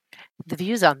The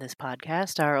views on this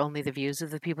podcast are only the views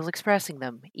of the people expressing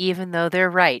them, even though they're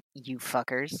right, you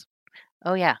fuckers.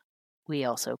 Oh yeah, we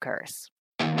also curse.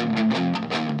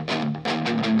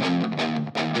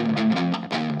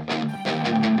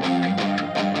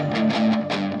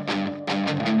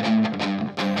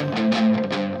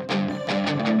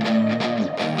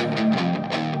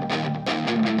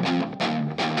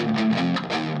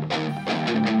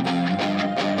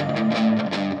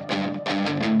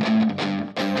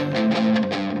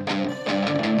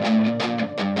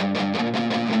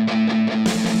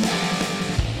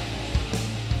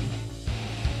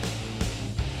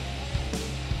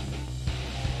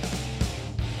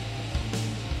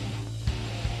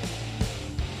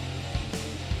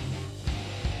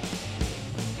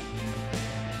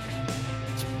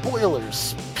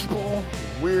 Spoilers, people.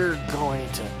 We're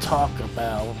going to talk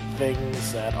about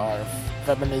things that are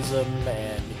feminism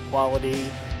and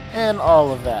equality and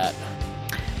all of that.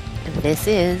 This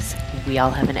is We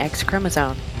All Have an X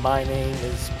Chromosome. My name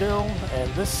is Bill,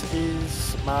 and this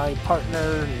is my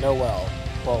partner, Noel.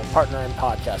 Well, partner in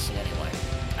podcasting, anyway.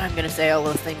 I'm going to say all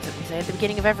those things that we say at the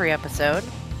beginning of every episode.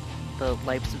 The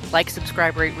like,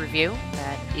 subscribe, rate, review.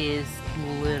 That is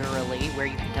literally where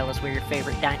you can tell us where your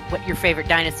favorite what your favorite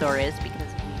dinosaur is,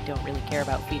 because we don't really care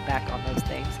about feedback on those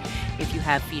things. If you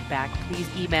have feedback, please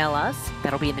email us.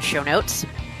 That'll be in the show notes.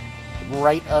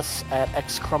 Write us at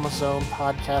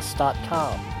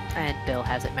xchromosomepodcast.com. And Bill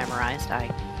has it memorized. I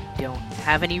don't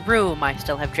have any room. I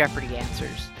still have Jeopardy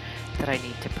answers that I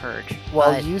need to purge.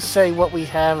 Well, you say what we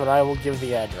have, and I will give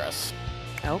the address.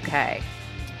 Okay.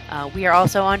 We are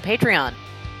also on Patreon.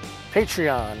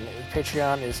 Patreon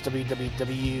is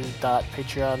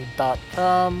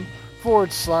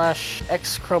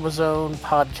www.patreon.com/X-Chromosome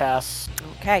Podcasts.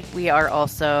 Okay. We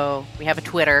have a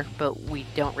Twitter, but we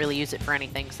don't really use it for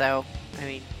anything, so, I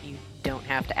mean, you don't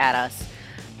have to add us.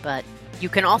 But you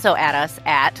can also add us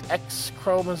at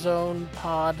X-Chromosome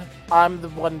Pod. I'm the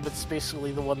one that's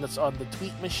basically the one that's on the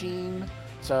tweet machine,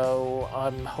 so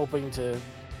I'm hoping to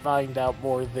find out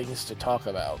more things to talk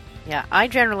about. Yeah, I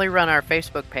generally run our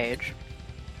Facebook page,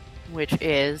 which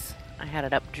is, I had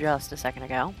it up just a second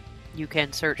ago. You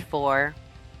can search for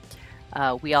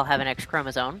We All Have an X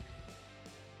Chromosome.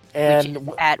 And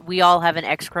at We All Have an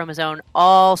X Chromosome,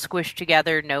 all squished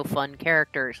together, no fun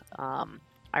characters.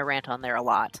 I rant on there a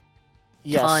lot.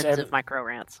 Yes, Tons of micro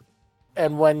rants.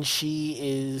 And when she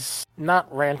is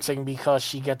not ranting because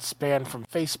she gets banned from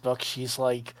Facebook, she's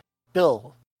like,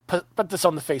 Bill, put this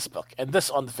on the Facebook, and this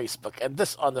on the Facebook, and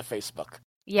this on the Facebook.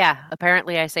 Yeah,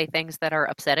 apparently I say things that are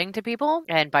upsetting to people,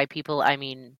 and by people I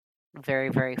mean very,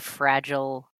 very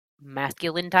fragile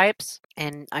masculine types,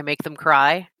 and I make them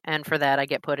cry, and for that I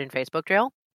get put in Facebook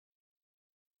jail.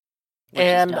 Which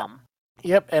is dumb.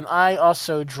 Yep, and I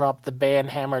also dropped the ban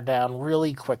hammer down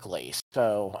really quickly,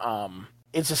 so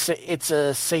it's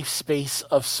a safe space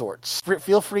of sorts.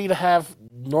 Feel free to have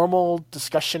normal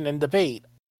discussion and debate.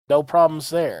 No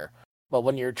problems there. But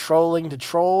when you're trolling to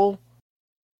troll,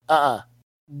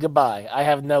 goodbye. I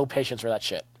have no patience for that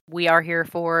shit. We are here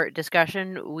for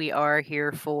discussion. We are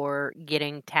here for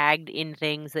getting tagged in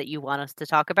things that you want us to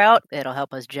talk about. It'll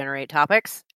help us generate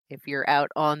topics. If you're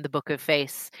out on the Book of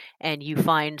Face and you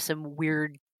find some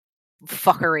weird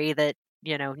fuckery that,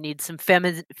 needs some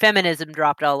feminism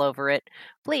dropped all over it,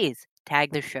 please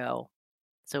tag the show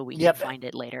so we can find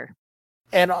it later.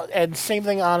 And same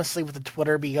thing, honestly, with the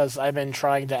Twitter, because I've been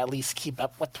trying to at least keep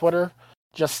up with Twitter,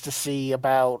 just to see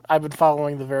about... I've been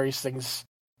following the various things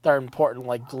that are important,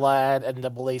 like GLAAD,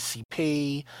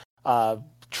 NAACP,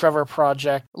 Trevor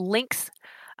Project. Links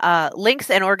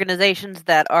and organizations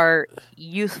that are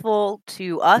useful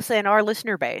to us and our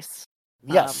listener base.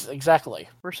 Yes, exactly.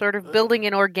 We're sort of building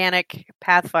an organic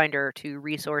pathfinder to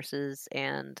resources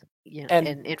and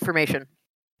information.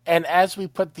 And as we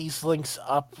put these links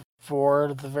up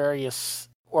for the various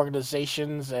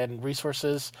organizations and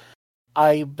resources,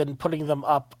 I've been putting them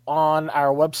up on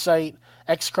our website,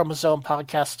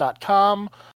 xchromosomepodcast.com,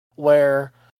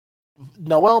 where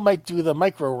Noel might do the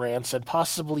micro rants and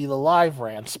possibly the live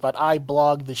rants, but I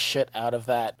blog the shit out of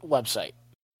that website.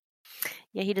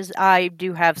 Yeah, he does. I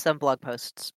do have some blog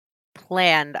posts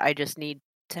planned. I just need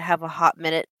to have a hot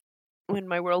minute when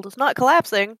my world is not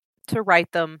collapsing to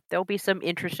write them. There'll be some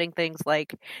interesting things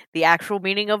like the actual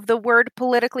meaning of the word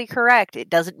politically correct. It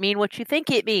doesn't mean what you think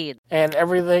it means. And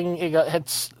everything,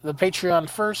 hits the Patreon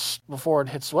first before it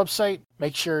hits the website.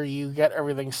 Make sure you get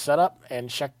everything set up and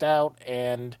checked out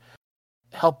and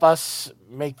help us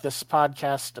make this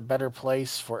podcast a better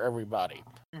place for everybody.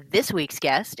 This week's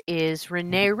guest is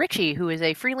Renee Ritchie, who is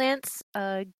a freelance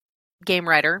game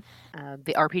writer,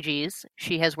 the RPGs.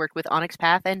 She has worked with Onyx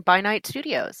Path and By Night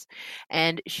Studios.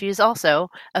 And she is also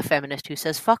a feminist who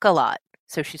says fuck a lot.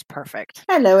 So she's perfect.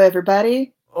 Hello,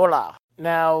 everybody. Hola.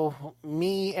 Now,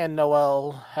 me and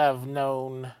Noelle have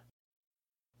known.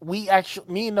 Me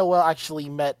and Noelle actually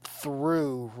met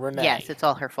through Renee. Yes, it's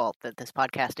all her fault that this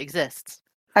podcast exists.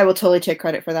 I will totally take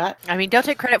credit for that. I mean, don't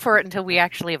take credit for it until we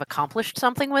actually have accomplished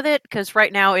something with it, because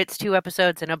right now it's 2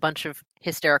 episodes and a bunch of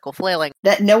hysterical flailing.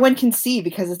 That no one can see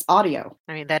because it's audio.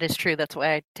 I mean, that is true. That's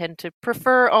why I tend to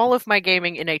prefer all of my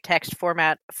gaming in a text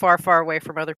format far, far away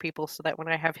from other people, so that when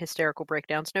I have hysterical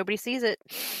breakdowns, nobody sees it.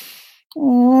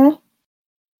 Aww.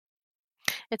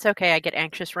 It's okay, I get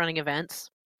anxious running events,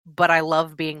 but I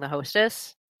love being the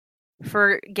hostess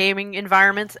for gaming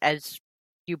environments, as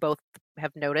you both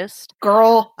have noticed.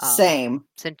 Girl, same.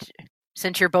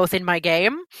 Since you're both in my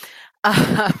game,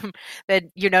 then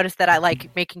you notice that I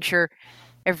like making sure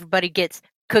everybody gets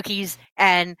cookies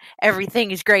and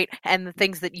everything is great. And the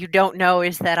things that you don't know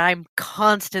is that I'm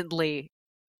constantly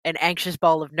an anxious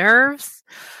ball of nerves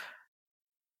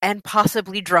and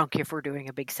possibly drunk if we're doing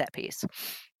a big set piece,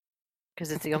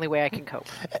 because it's the only way I can cope.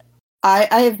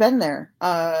 I have been there.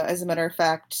 As a matter of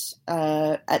fact,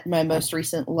 at my most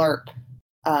recent LARP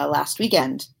last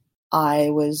weekend, I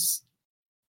was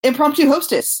impromptu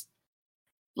hostess.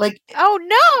 Like, oh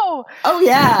no! Oh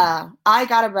yeah, I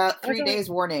got about 3 days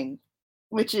warning,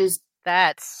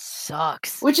 that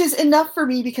sucks. Which is enough for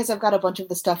me because I've got a bunch of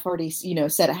the stuff already,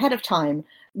 set ahead of time.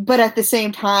 But at the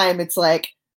same time, it's like,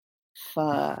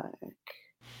 fuck.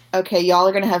 Okay, y'all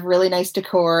are gonna have really nice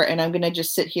decor, and I'm gonna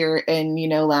just sit here and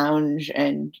lounge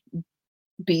and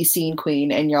be scene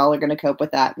queen, and y'all are gonna cope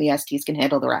with that, and the STs can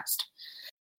handle the rest.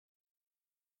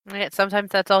 Yeah, sometimes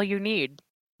that's all you need,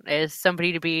 is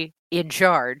somebody to be in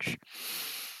charge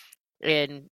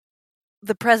in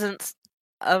the presence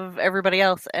of everybody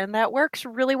else, and that works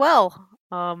really well.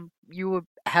 You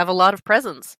have a lot of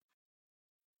presence.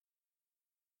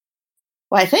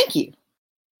 Why, thank you.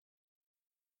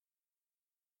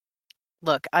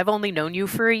 Look, I've only known you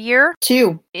for a year.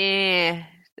 2. A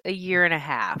year and a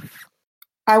half.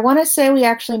 I want to say we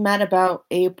actually met about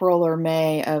April or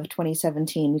May of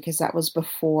 2017, because that was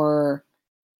before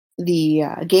the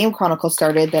Game Chronicle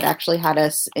started, that actually had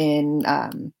us in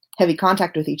heavy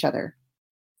contact with each other.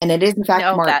 And it is, in fact,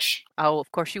 March.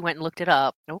 Of course you went and looked it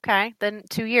up. Okay, then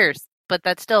 2 years. But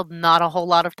that's still not a whole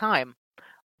lot of time.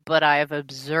 But I have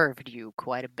observed you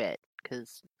quite a bit,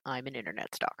 because I'm an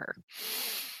internet stalker.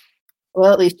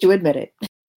 Well, at least you admit it.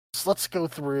 So let's go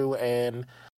through and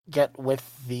get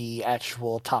with the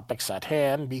actual topics at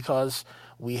hand, because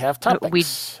we have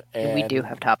topics. We do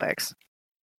have topics.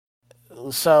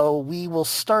 So we will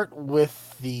start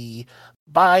with the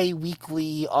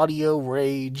bi-weekly audio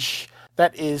rage.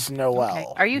 That is Noelle. Okay.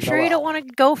 Are you sure you don't want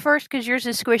to go first, because yours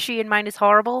is squishy and mine is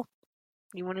horrible?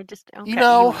 You want to just... Okay. You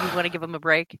want to give them a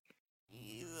break?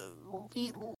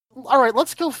 All right,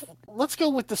 let's go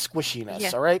with the squishiness,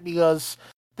 yeah. All right? Because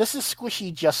this is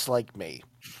squishy just like me.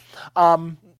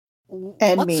 And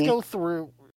let's me. Go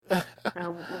through... we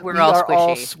are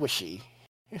all squishy.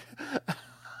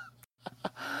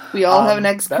 We all have an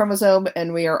X chromosome,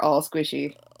 and we are all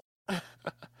squishy.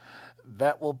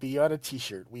 That will be on a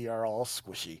t-shirt. We are all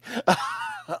squishy.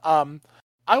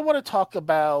 I want to talk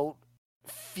about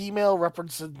female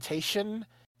representation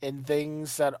in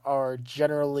things that are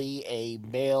generally a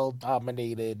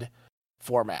male-dominated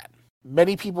format.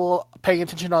 Many people paying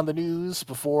attention on the news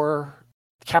before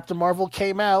Captain Marvel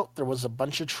came out, there was a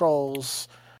bunch of trolls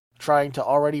trying to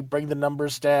already bring the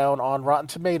numbers down on Rotten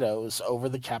Tomatoes over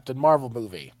the Captain Marvel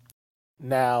movie.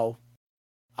 Now,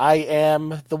 I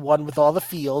am the one with all the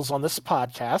feels on this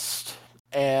podcast,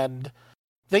 and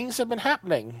things have been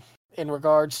happening in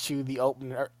regards to the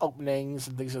openings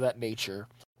and things of that nature.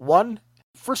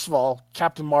 First of all,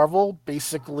 Captain Marvel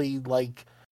basically,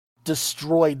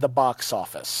 destroyed the box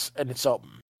office, and it's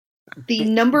open. The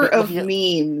number of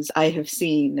memes I have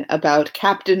seen about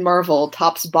Captain Marvel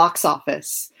tops box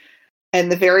office, and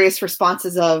the various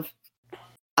responses of,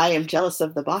 I am jealous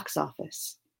of the box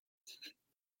office.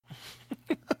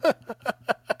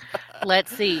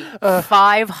 Let's see.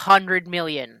 500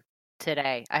 million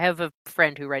today. I have a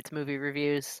friend who writes movie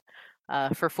reviews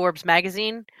for Forbes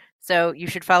magazine, so you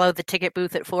should follow the ticket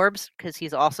booth at Forbes, because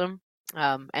he's awesome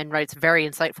and writes very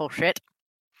insightful shit.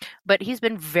 But he's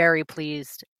been very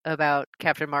pleased about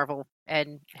Captain Marvel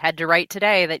and had to write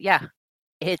today that, yeah,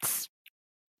 it's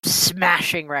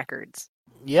smashing records.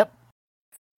 Yep.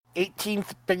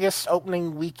 18th biggest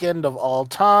opening weekend of all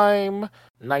time.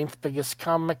 9th biggest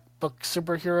comic book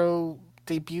superhero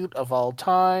debut of all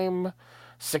time.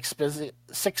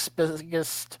 6th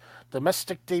biggest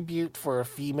domestic debut for a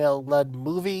female-led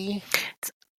movie.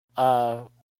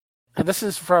 And this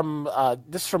is from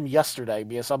yesterday,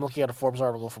 because I'm looking at a Forbes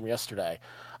article from yesterday.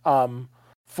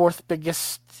 Fourth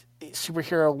biggest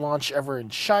superhero launch ever in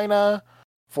China.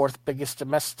 Fourth biggest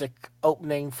domestic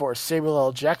opening for a Samuel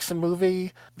L. Jackson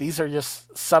movie. These are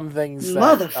just some things that...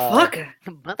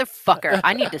 Motherfucker.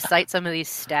 I need to cite some of these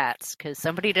stats, because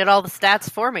somebody did all the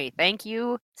stats for me. Thank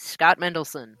you, Scott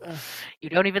Mendelson. You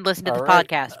don't even listen to the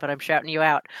podcast, but I'm shouting you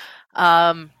out.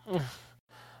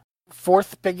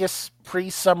 Fourth biggest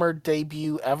pre-summer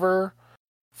debut ever.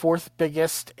 Fourth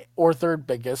biggest or third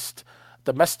biggest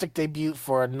domestic debut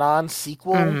for a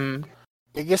non-sequel. Mm-hmm.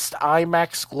 Biggest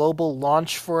IMAX global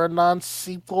launch for a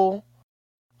non-sequel.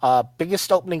 Biggest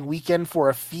opening weekend for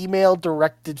a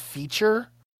female-directed feature.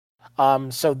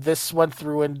 So this went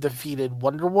through and defeated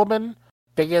Wonder Woman.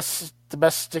 Biggest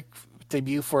domestic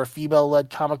debut for a female-led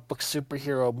comic book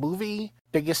superhero movie.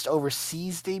 Biggest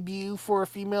overseas debut for a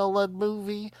female-led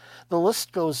movie. The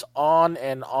list goes on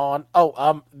and on.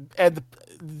 And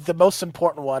the most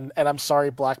important one, and I'm sorry,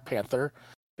 Black Panther.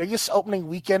 Biggest opening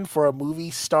weekend for a movie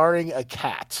starring a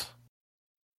cat.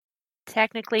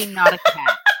 Technically not a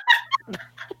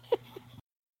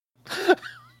cat.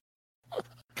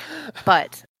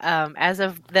 But as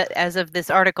of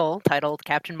this article titled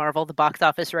Captain Marvel, the box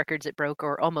office records it broke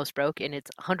or almost broke in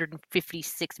its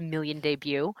 156 million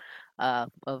debut of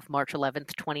March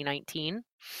 11th, 2019.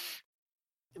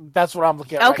 That's what I'm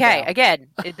looking at right now. Again,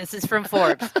 this is from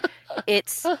Forbes.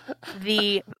 It's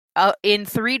the... in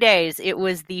 3 days, it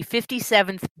was the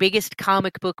 57th biggest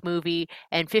comic book movie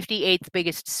and 58th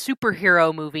biggest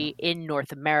superhero movie in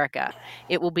North America.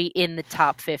 It will be in the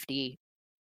top 50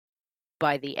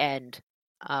 by the end.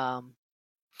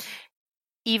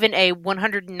 Even a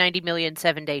 190 million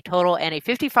 7-day total and a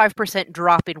 55%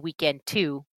 drop in weekend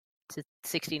 2 to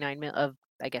 69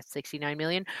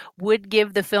 million would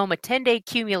give the film a 10-day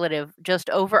cumulative just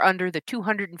over under the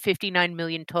 259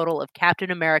 million total of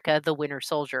Captain America: The Winter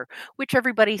Soldier, which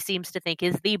everybody seems to think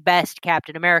is the best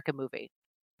Captain America movie.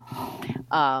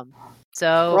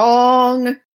 So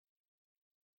wrong.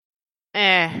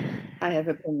 I have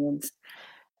opinions.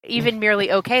 Even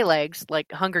merely okay legs,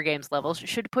 like Hunger Games levels,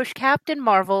 should push Captain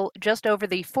Marvel just over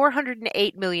the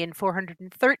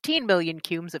 408,413 million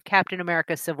cumes of Captain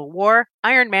America: Civil War,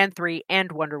 Iron Man 3,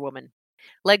 and Wonder Woman.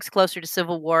 Legs closer to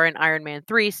Civil War and Iron Man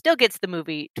 3 still gets the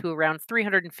movie to around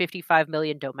 355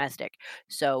 million domestic.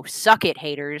 So suck it,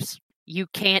 haters. You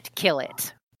can't kill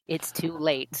it. It's too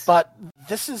late. But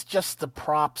this is just the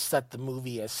props that the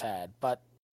movie has had. But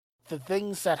the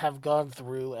things that have gone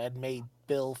through and made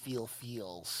Bill feel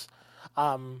feels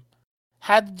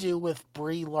had to do with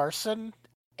Brie Larson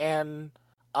and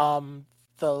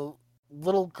the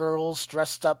little girls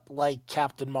dressed up like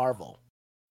Captain Marvel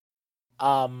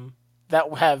that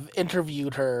have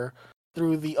interviewed her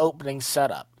through the opening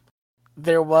setup.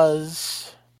 There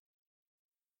was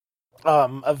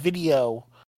a video,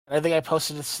 and I think I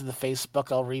posted this to the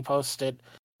Facebook. I'll repost it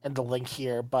in the link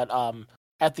here, but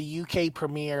at the UK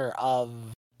premiere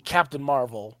of Captain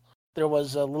Marvel, there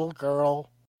was a little girl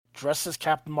dressed as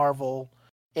Captain Marvel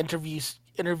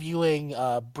interviewing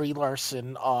Brie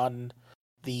Larson on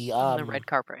the red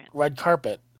carpet. Red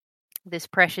carpet. This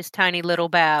precious tiny little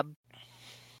bab.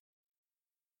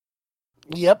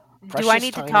 Yep. Do I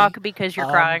need to talk because you're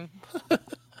crying?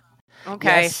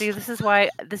 Okay. Yes. See, this is why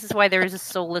there is a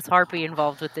soulless harpy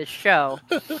involved with this show.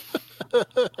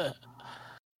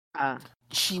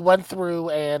 She went through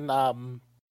and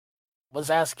was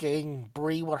asking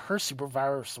Brie what her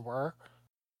superpowers were.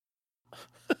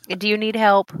 Do you need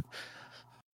help?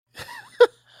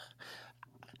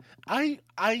 I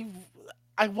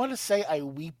want to say I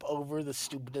weep over the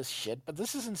stupidest shit, but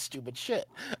this isn't stupid shit.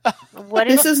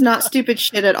 This is not stupid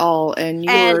shit at all, and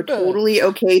you're totally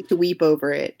okay to weep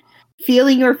over it.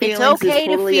 Feeling your feelings is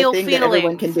totally a thing that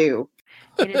everyone can do.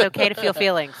 It is okay to feel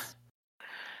feelings.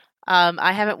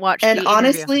 I haven't watched and the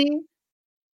interview.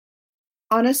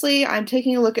 Honestly, I'm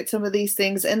taking a look at some of these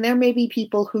things, and there may be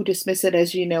people who dismiss it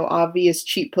as, obvious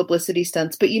cheap publicity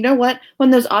stunts. But you know what?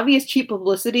 When those obvious cheap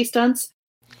publicity stunts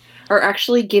are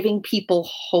actually giving people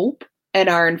hope and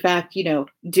are, in fact,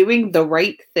 doing the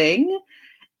right thing,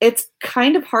 it's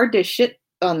kind of hard to shit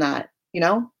on that,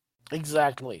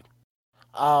 Exactly.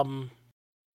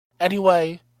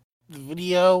 Anyway, the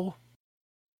video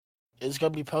is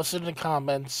going to be posted in the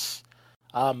comments.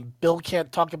 Bill can't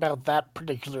talk about that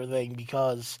particular thing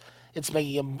because it's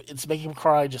making him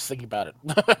cry just thinking about it.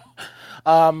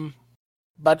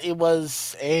 But it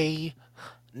was a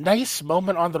nice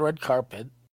moment on the red carpet,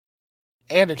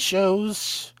 and it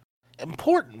shows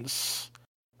importance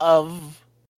of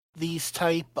these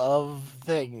type of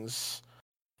things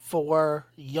for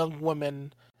young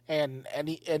women and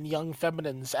young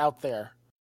feminines out there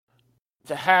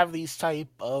to have these type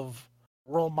of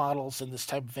role models in this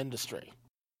type of industry.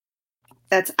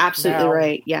 That's absolutely Now,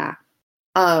 right. Yeah.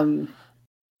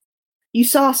 You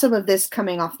saw some of this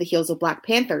coming off the heels of Black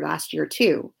Panther last year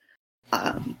too.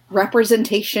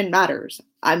 Representation matters.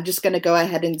 I'm just going to go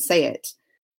ahead and say it.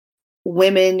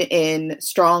 Women in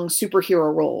strong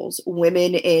superhero roles,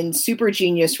 women in super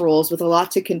genius roles with a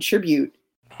lot to contribute,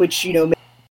 which,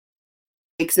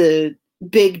 makes a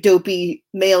big dopey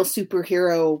male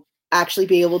superhero actually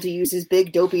be able to use his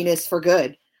big dopiness for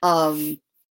good. I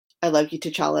love you,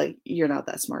 T'Challa. You're not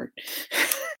that smart.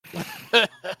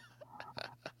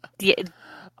 Yeah.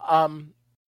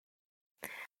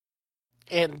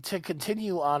 And to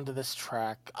continue on to this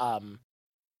track,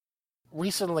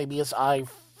 recently, because I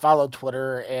follow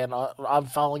Twitter and I'm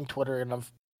following Twitter and I'm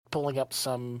pulling up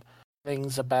some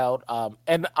things about,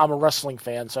 and I'm a wrestling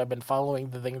fan, so I've been following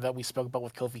the thing that we spoke about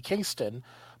with Kofi Kingston.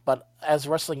 But as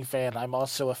a wrestling fan, I'm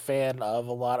also a fan of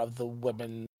a lot of the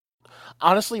women.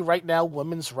 Honestly, right now,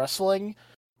 women's wrestling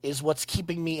is what's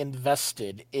keeping me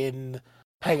invested in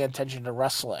paying attention to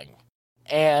wrestling.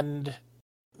 And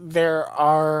there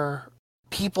are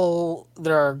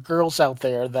there are girls out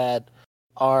there that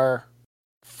are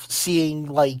seeing,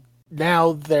 like,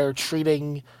 now they've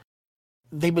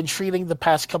been treating the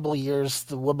past couple of years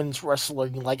the women's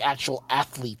wrestling like actual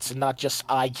athletes and not just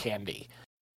eye candy.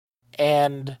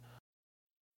 And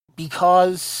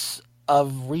because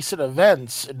of recent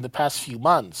events in the past few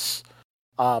months,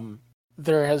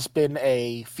 there has been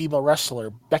a female wrestler,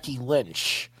 Becky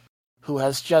Lynch, who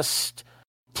has just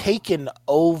taken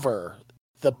over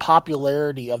the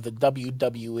popularity of the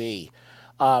WWE.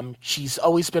 She's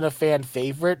always been a fan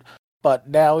favorite, but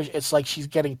now it's like she's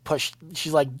getting pushed.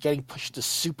 She's like getting pushed to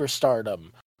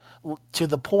superstardom to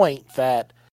the point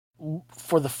that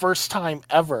for the first time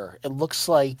ever, it looks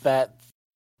like that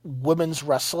women's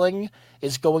wrestling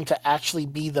is going to actually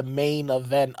be the main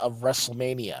event of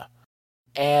WrestleMania.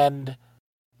 And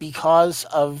because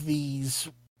of these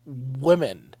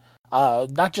women,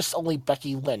 not just only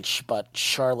Becky Lynch, but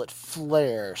Charlotte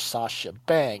Flair, Sasha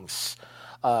Banks,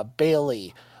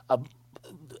 Bailey,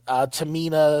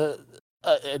 Tamina,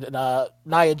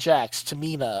 Nia Jax,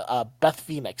 Tamina, Beth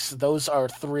Phoenix. Those are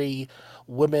three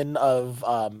women of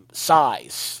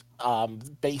size,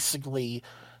 basically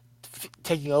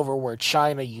taking over where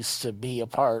China used to be a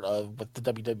part of with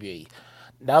the WWE.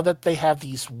 Now that they have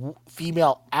these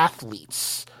female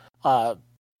athletes,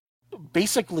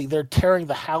 basically they're tearing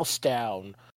the house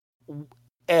down,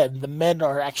 and the men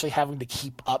are actually having to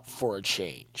keep up for a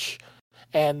change.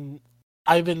 And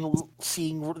I've been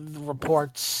seeing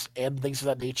reports and things of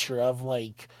that nature of,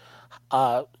 like,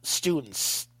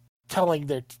 students telling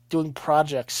they're doing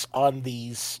projects on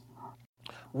these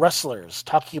wrestlers,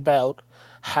 talking about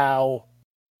how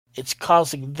it's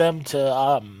causing them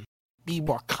to be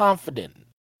more confident,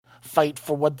 fight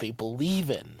for what they believe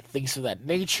in, things of that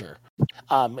nature.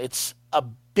 It's a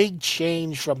big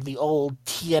change from the old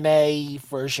TNA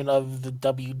version of the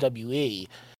WWE,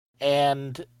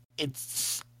 and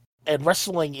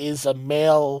wrestling is a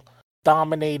male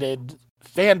dominated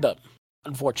fandom,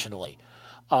 unfortunately.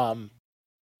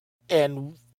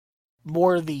 And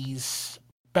more of these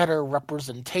better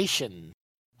representation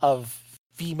of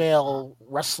female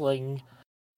wrestling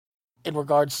in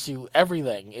regards to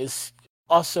everything is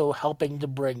also helping to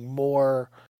bring more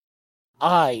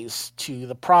eyes to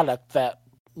the product that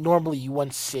normally you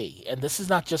wouldn't see. And this is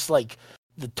not just like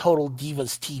the Total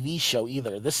Divas TV show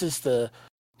either. This is the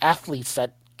athletes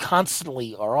that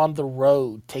constantly are on the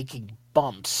road taking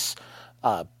bumps,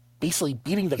 basically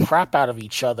beating the crap out of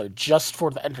each other just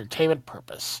for the entertainment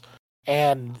purpose.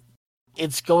 And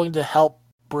it's going to help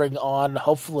bring on,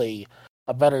 hopefully,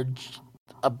 a better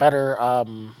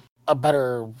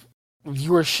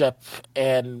viewership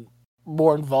and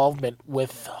more involvement,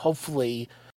 with hopefully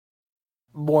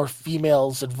more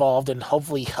females involved, and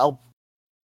hopefully help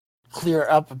clear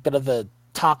up a bit of the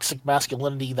toxic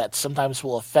masculinity that sometimes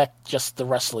will affect just the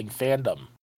wrestling fandom.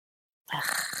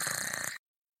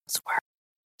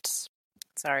 Words.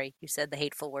 Sorry, you said the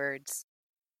hateful words.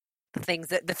 The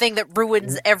thing that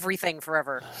ruins everything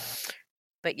forever.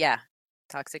 But yeah,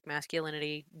 toxic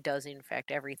masculinity does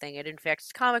infect everything. It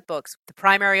infects comic books. The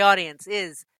primary audience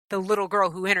is the little girl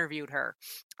who interviewed her,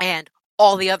 and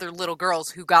all the other little girls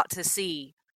who got to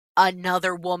see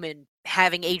another woman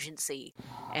having agency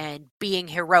and being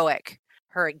heroic.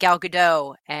 Her Gal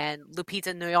Gadot and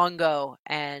Lupita Nyong'o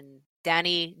and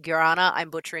Danny Guarana. I'm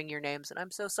butchering your names, and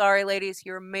I'm so sorry, ladies.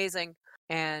 You're amazing.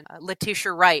 And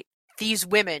Letitia Wright. These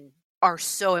women are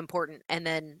so important. And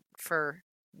then for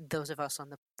those of us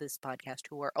on this podcast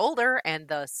who are older and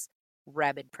thus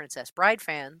rabid Princess Bride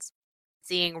fans,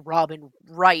 seeing Robin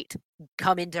Wright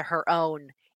come into her own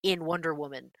in Wonder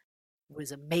Woman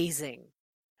was amazing.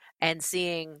 And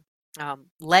seeing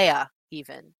Leia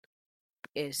even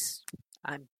is,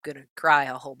 I'm gonna cry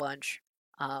a whole bunch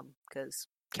because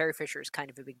Carrie Fisher is kind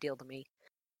of a big deal to me.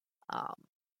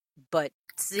 But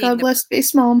God bless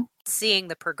Space Mom. Seeing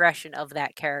the progression of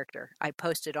that character, I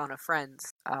posted on a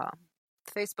friend's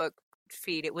Facebook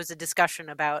feed. It was a discussion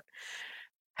about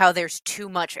how there's too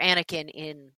much Anakin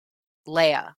in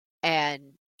Leia,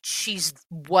 and she's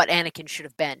what Anakin should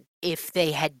have been if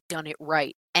they had done it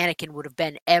right. Anakin would have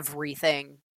been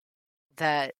everything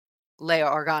that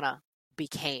Leia Organa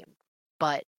became,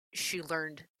 but she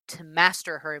learned to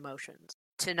master her emotions,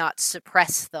 to not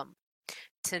suppress them,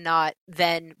 to not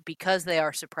then, because they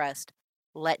are suppressed,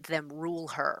 let them rule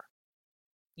her.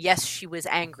 Yes, she was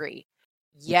angry.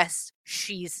 Yes,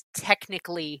 she's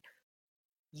technically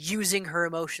using her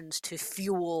emotions to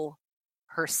fuel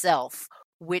herself,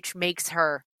 which makes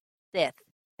her Sith.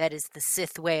 That is the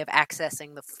Sith way of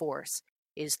accessing the Force,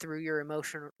 is through your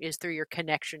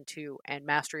connection to and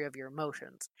mastery of your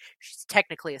emotions. She's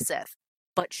technically a Sith,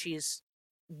 but she's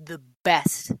the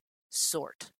best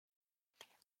sort.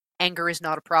 Anger is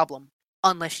not a problem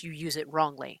unless you use it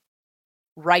wrongly.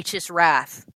 Righteous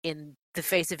wrath in the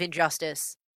face of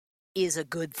injustice is a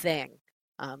good thing.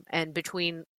 And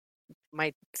between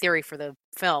my theory for the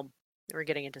film, we're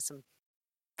getting into some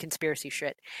conspiracy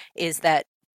shit, is that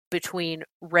between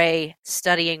Rey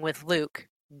studying with Luke,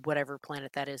 whatever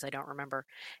planet that is, I don't remember,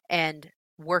 and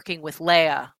working with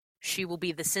Leia, she will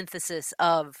be the synthesis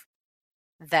of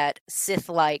that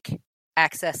Sith-like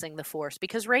accessing the Force,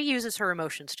 because Rey uses her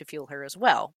emotions to fuel her as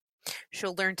well.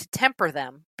 She'll learn to temper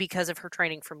them because of her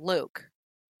training from Luke.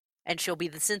 And she'll be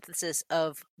the synthesis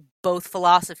of both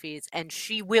philosophies, and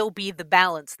she will be the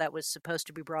balance that was supposed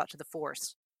to be brought to the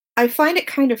Force. I find it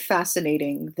kind of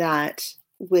fascinating that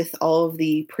with all of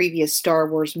the previous Star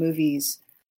Wars movies,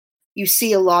 you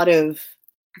see a lot of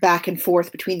back and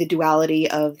forth between the duality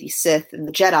of the Sith and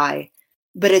the Jedi,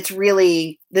 but it's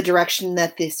really the direction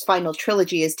that this final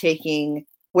trilogy is taking,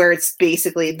 where it's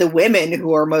basically the women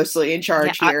who are mostly in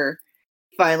charge here,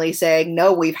 finally saying,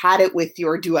 no, we've had it with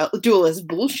your dualist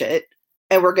bullshit,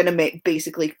 and we're going to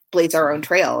basically blaze our own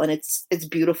trail, and it's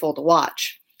beautiful to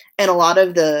watch. And a lot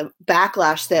of the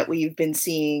backlash that we've been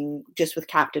seeing just with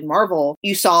Captain Marvel,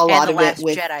 you saw a lot of it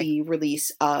with Jedi. The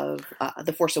release of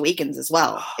The Force Awakens as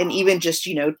well. And even just,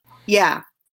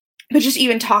 but just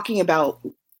even talking about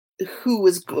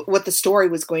what the story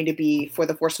was going to be for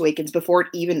The Force Awakens before it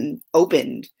even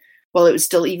opened, while it was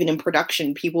still even in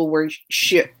production, people were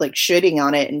shitting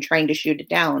on it and trying to shoot it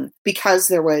down because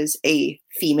there was a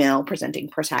female presenting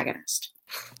protagonist.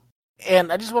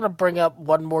 And I just want to bring up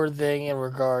one more thing in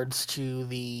regards to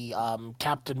the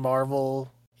Captain Marvel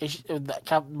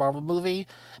movie,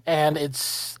 and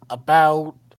it's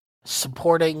about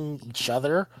supporting each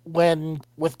other. When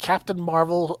with Captain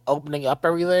Marvel opening up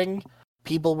everything,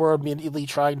 people were immediately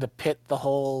trying to pit the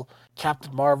whole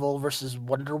Captain Marvel versus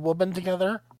Wonder Woman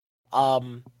together.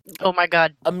 Oh my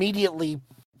god! Immediately,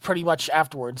 pretty much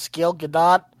afterwards, Gail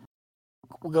Gadot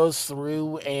goes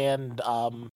through and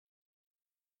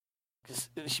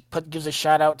gives a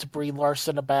shout out to Brie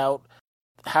Larson about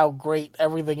how great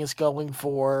everything is going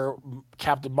for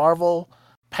Captain Marvel.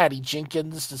 Patty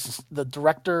Jenkins, the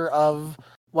director of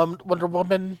Wonder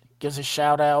Woman, gives a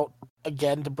shout out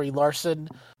again to Brie Larson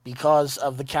because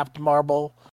of the Captain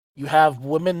Marvel. You have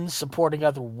women supporting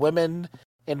other women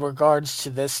in regards to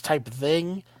this type of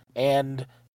thing, and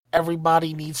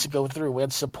everybody needs to go through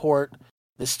and support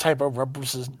this type of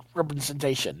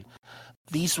representation.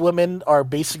 These women are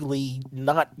basically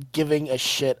not giving a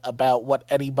shit about what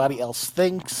anybody else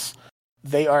thinks.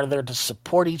 They are there to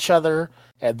support each other,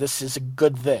 and this is a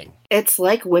good thing. It's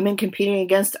like women competing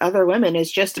against other women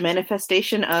is just a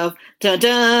manifestation of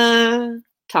dun-dun,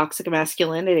 toxic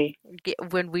masculinity.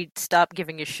 When we stop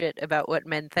giving a shit about what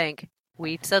men think,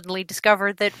 we suddenly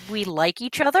discover that we like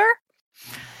each other,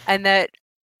 and that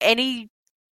any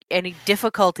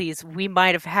difficulties we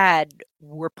might have had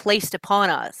were placed upon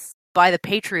us by the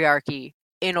patriarchy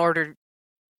in order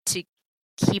to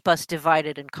keep us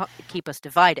divided and keep us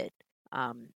divided.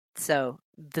 So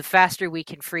the faster we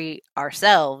can free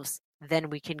ourselves, then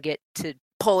we can get to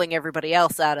pulling everybody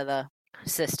else out of the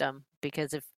system,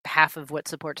 because if half of what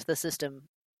supports the system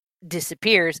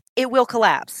disappears, it will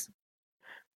collapse.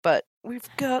 But we've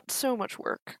got so much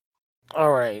work.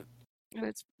 All right. And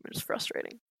it's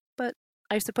frustrating. But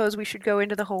I suppose we should go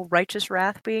into the whole righteous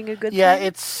wrath being a good Yeah, thing.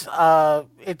 it's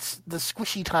the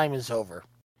squishy time is over.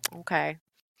 Okay.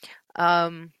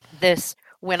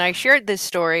 When I shared this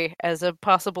story as a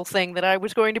possible thing that I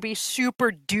was going to be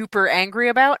super duper angry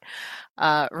about,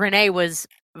 Renee was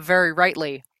very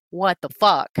rightly, what the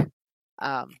fuck?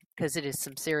 Because it is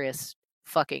some serious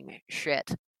fucking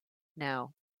shit.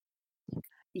 Now,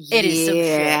 it is some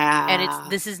shit. And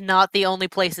this is not the only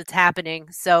place it's happening.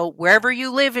 So wherever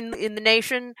you live in the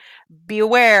nation, be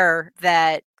aware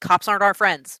that cops aren't our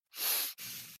friends.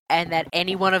 And that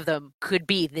any one of them could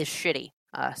be this shitty.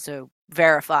 So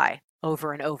verify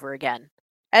over and over again.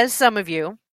 As some of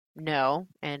you know,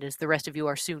 and as the rest of you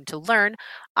are soon to learn,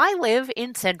 I live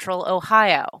in central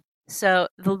Ohio. So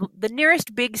the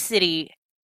nearest big city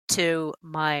to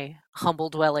my humble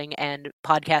dwelling and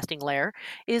podcasting lair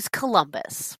is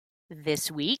Columbus.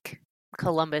 This week,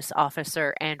 Columbus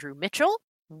officer Andrew Mitchell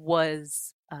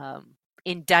was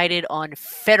indicted on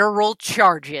federal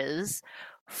charges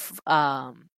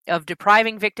of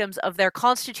depriving victims of their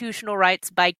constitutional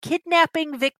rights by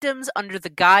kidnapping victims under the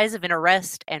guise of an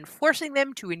arrest and forcing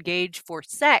them to engage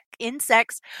in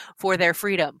sex for their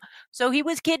freedom. So he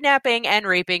was kidnapping and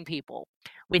raping people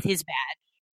with his badge.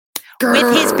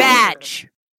 With his badge.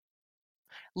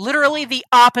 Literally the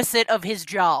opposite of his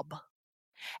job.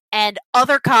 And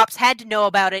other cops had to know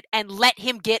about it and let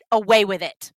him get away with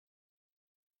it.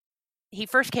 He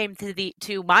first came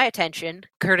to my attention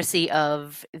courtesy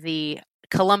of the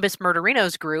Columbus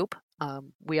Murderinos group.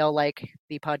 We all like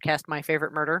the podcast My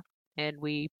Favorite Murder, and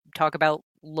we talk about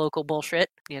local bullshit,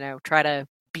 try to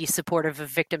be supportive of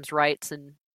victims' rights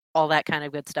and all that kind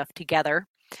of good stuff together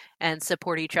and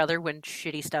support each other when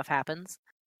shitty stuff happens.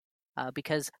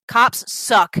 Because cops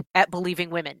suck at believing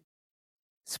women.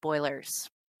 Spoilers.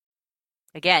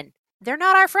 Again, they're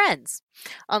not our friends.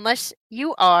 Unless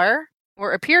you are,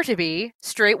 or appear to be,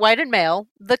 straight, white, and male,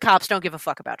 the cops don't give a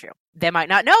fuck about you. They might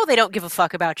not know they don't give a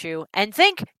fuck about you and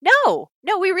think, no,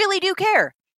 we really do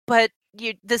care. But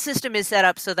the system is set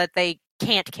up so that they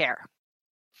can't care.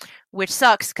 Which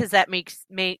sucks because that makes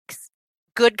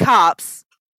good cops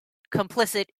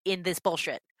complicit in this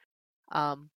bullshit.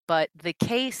 But the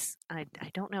case, I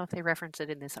don't know if they reference it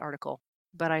in this article,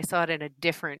 but I saw it in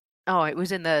it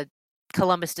was in the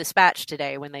Columbus Dispatch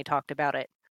today when they talked about it.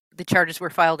 The charges were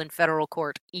filed in federal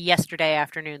court yesterday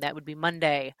afternoon. That would be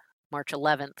Monday, March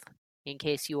 11th, in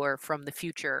case you are from the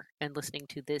future and listening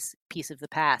to this piece of the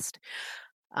past.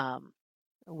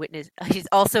 He's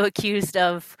also accused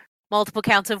of multiple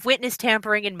counts of witness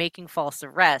tampering and making false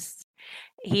arrests.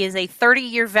 He is a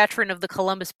 30-year veteran of the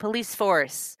Columbus Police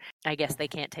Force. I guess they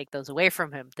can't take those away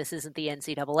from him. This isn't the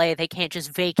NCAA. They can't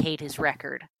just vacate his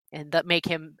record and make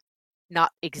him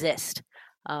not exist.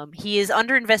 He is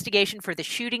under investigation for the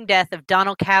shooting death of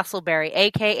Donald Castleberry,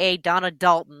 a.k.a. Donna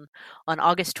Dalton, on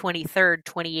August 23rd,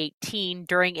 2018,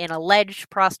 during an alleged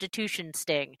prostitution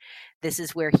sting. This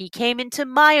is where he came into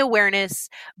my awareness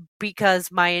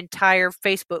because my entire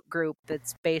Facebook group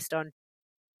that's based on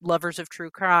lovers of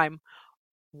true crime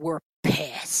were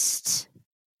pissed.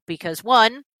 Because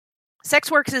one, sex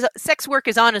work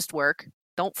is honest work.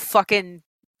 Don't fucking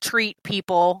treat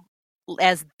people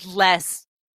as less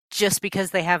just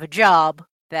because they have a job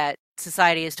that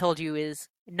society has told you is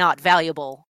not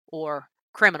valuable or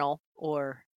criminal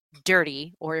or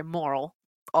dirty or immoral.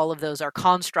 All of those are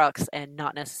constructs and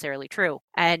not necessarily true.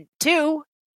 And two,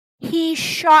 he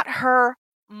shot her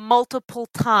multiple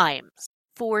times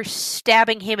for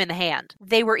stabbing him in the hand.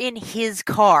 They were in his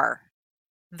car.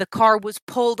 The car was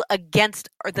pulled against,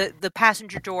 or the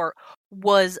passenger door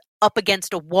was up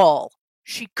against a wall.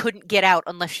 She couldn't get out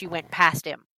unless she went past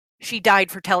him. She died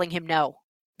for telling him no.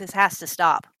 This has to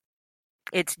stop.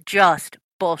 It's just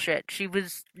bullshit. She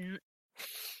was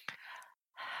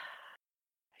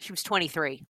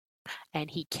 23, and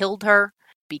he killed her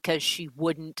because she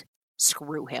wouldn't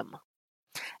screw him.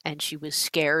 And she was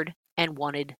scared and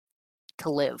wanted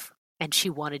to live, and she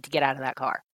wanted to get out of that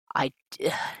car.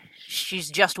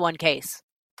 She's just one case,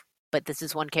 but this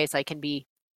is one case I can be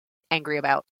angry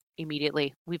about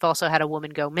immediately. We've also had a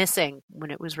woman go missing when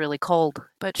it was really cold,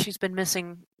 but she's been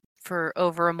missing for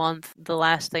over a month. The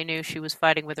last they knew, she was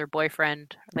fighting with her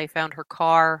boyfriend. They found her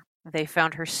car. They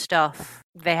found her stuff.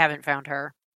 They haven't found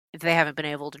her. They haven't been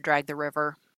able to drag the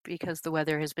river because the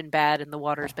weather has been bad and the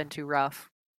water's been too rough.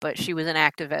 But she was an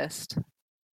activist.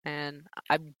 And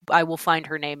I will find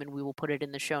her name and we will put it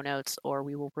in the show notes, or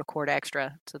we will record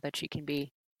extra so that she can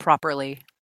be properly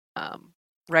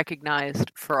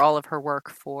recognized for all of her work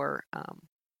for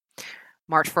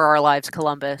March for Our Lives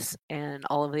Columbus and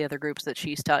all of the other groups that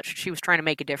she's touched. She was trying to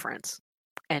make a difference,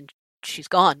 and she's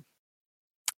gone.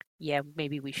 Yeah,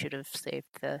 maybe we should have saved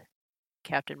the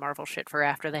Captain Marvel shit for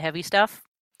after the heavy stuff.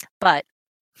 But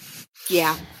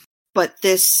yeah, but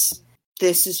this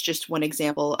is just one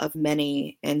example of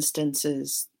many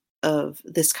instances of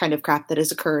this kind of crap that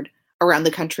has occurred around the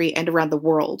country and around the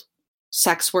world.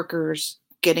 Sex workers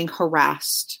getting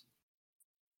harassed,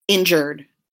 injured,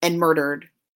 and murdered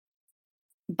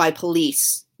by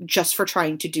police just for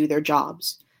trying to do their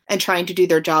jobs and trying to do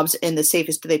their jobs in the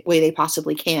safest way they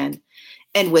possibly can.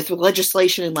 And with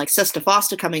legislation like Sesta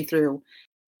Fosta coming through,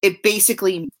 it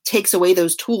basically takes away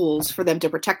those tools for them to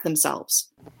protect themselves.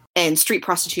 And street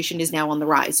prostitution is now on the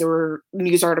rise. There were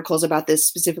news articles about this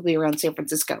specifically around San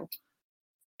Francisco.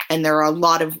 And there are a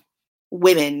lot of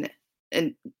women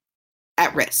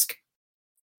at risk.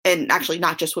 And actually,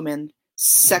 not just women,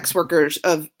 sex workers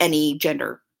of any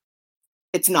gender.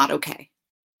 It's not okay.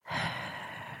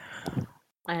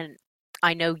 And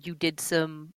I know you did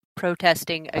some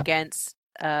protesting against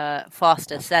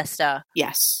Fosta Sesta.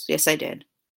 Yes, I did.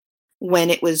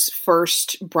 When it was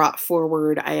first brought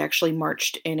forward, I actually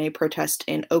marched in a protest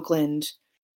in Oakland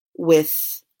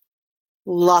with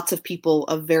lots of people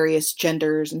of various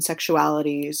genders and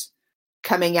sexualities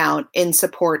coming out in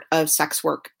support of sex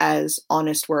work as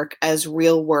honest work, as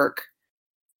real work,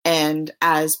 and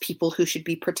as people who should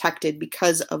be protected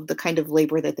because of the kind of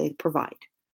labor that they provide.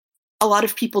 A lot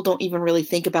of people don't even really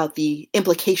think about the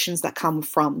implications that come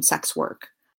from sex work,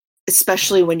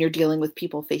 especially when you're dealing with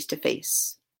people face to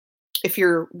face. If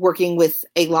you're working with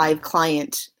a live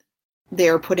client,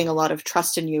 they're putting a lot of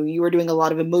trust in you. You are doing a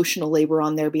lot of emotional labor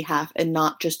on their behalf, and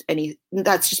not just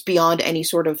that's just beyond any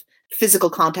sort of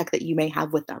physical contact that you may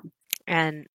have with them.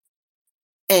 And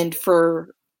for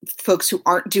folks who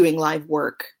aren't doing live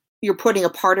work, you're putting a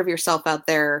part of yourself out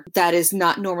there that is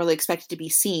not normally expected to be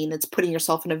seen. It's putting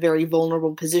yourself in a very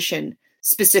vulnerable position,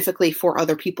 specifically for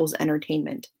other people's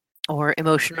entertainment. Or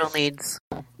emotional needs.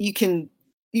 You can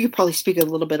probably speak a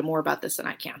little bit more about this than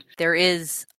I can. There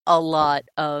is a lot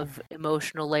of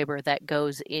emotional labor that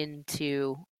goes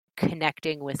into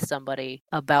connecting with somebody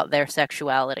about their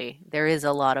sexuality. There is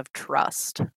a lot of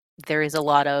trust. There is a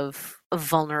lot of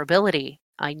vulnerability.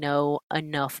 I know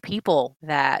enough people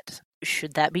that,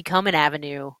 should that become an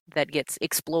avenue that gets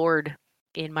explored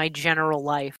in my general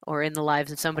life or in the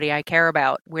lives of somebody I care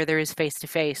about, where there is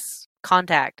face-to-face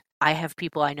contact, I have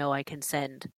people I know I can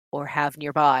send or have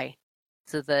nearby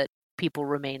so that people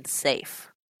remain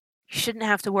safe. You shouldn't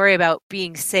have to worry about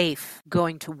being safe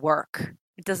going to work.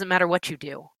 It doesn't matter what you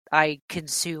do. I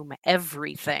consume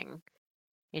everything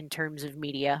in terms of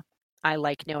media. I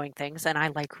like knowing things, and I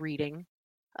like reading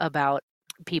about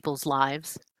people's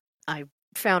lives. I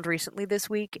found recently this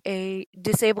week a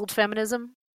disabled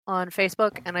feminism on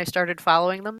Facebook, and I started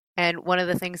following them. And one of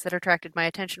the things that attracted my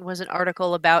attention was an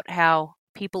article about how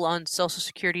people on Social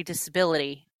Security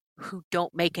disability who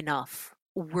don't make enough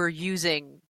were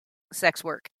using sex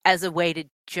work as a way to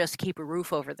just keep a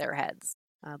roof over their heads,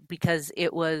 because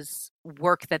it was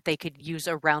work that they could use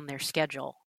around their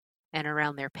schedule and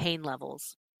around their pain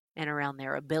levels and around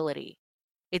their ability.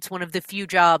 It's one of the few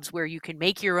jobs where you can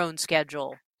make your own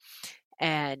schedule,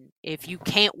 and if you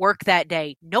can't work that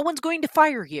day, no one's going to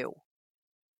fire you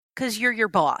because you're your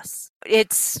boss.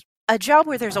 It's a job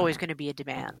where there's always going to be a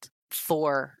demand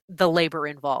for the labor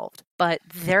involved, but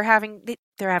they're having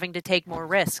to take more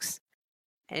risks,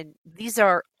 and these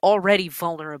are already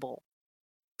vulnerable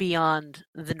beyond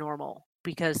the normal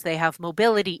because they have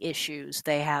mobility issues,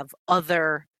 they have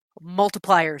other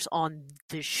multipliers on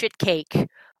the shit cake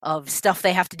of stuff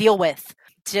they have to deal with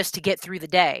just to get through the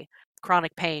day,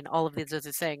 chronic pain, all of these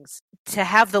other things. To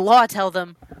have the law tell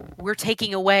them, we're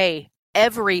taking away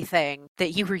everything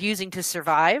that you were using to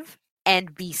survive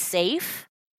and be safe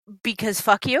because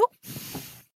fuck you,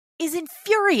 is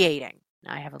infuriating.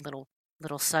 I have a little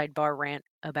sidebar rant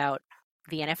about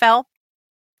the NFL.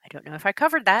 I don't know if I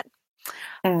covered that,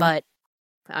 but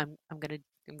I'm gonna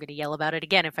yell about it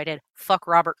again if I did. Fuck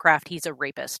Robert Kraft, he's a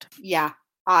rapist. Yeah,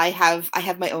 I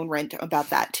have my own rant about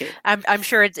that too. I'm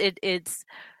sure it's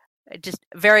just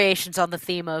variations on the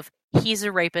theme of he's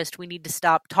a rapist. We need to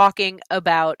stop talking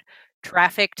about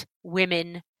trafficked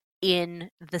women in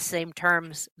the same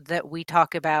terms that we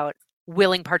talk about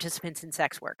willing participants in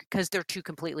sex work, because they're two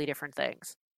completely different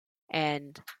things.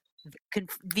 And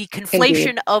the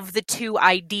conflation of the two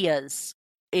ideas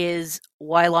is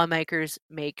why lawmakers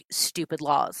make stupid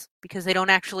laws, because they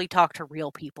don't actually talk to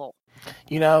real people.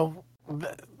 You know,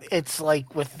 it's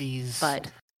like with these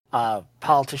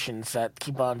politicians that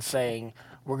keep on saying,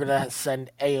 we're going to send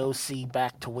AOC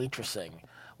back to waitressing.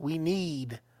 We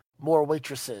need more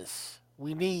waitresses.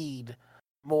 We need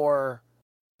more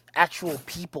actual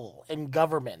people in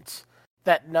government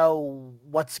that know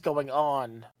what's going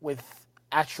on with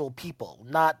actual people,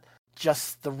 not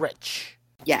just the rich.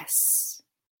 Yes.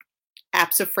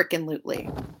 Abso-frickin-lutely.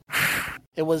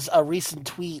 It was a recent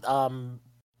tweet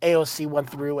AOC went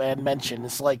through and mentioned.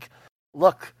 It's like,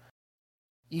 look,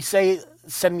 you say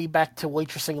send me back to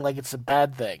waitressing like it's a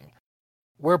bad thing.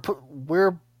 We're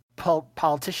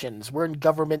politicians. We're in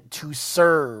government to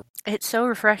serve. It's so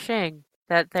refreshing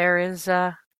that there is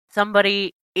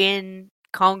somebody in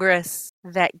Congress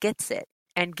that gets it,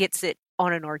 and gets it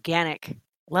on an organic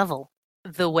level,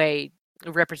 the way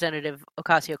Representative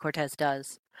Ocasio-Cortez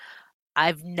does.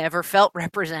 I've never felt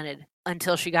represented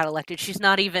until she got elected. She's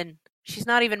not even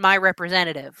my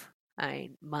representative.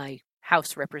 My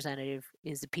House representative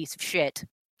is a piece of shit,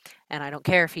 and I don't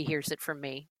care if he hears it from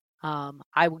me.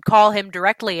 I would call him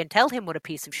directly and tell him what a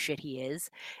piece of shit he is,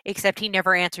 except he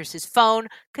never answers his phone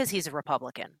because he's a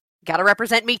Republican. Gotta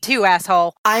represent me too,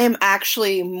 asshole. I am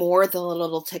actually more than a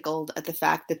little tickled at the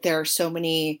fact that there are so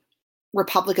many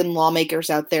Republican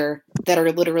lawmakers out there that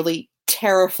are literally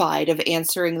terrified of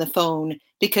answering the phone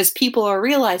because people are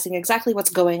realizing exactly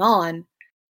what's going on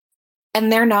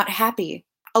and they're not happy.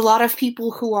 A lot of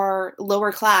people who are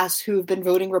lower class who have been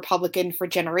voting Republican for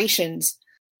generations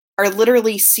are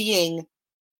literally seeing,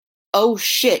 oh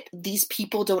shit, these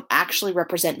people don't actually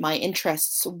represent my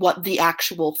interests. What the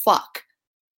actual fuck?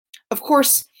 Of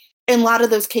course, in a lot of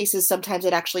those cases, sometimes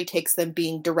it actually takes them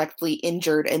being directly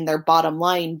injured and their bottom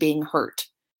line being hurt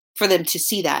for them to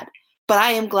see that. But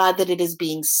I am glad that it is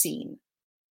being seen.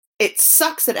 It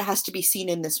sucks that it has to be seen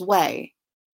in this way,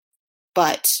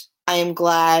 but I am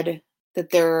glad that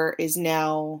there is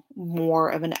now more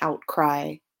of an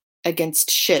outcry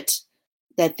against shit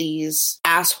that these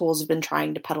assholes have been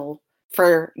trying to peddle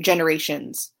for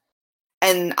generations.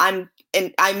 And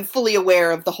I'm fully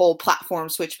aware of the whole platform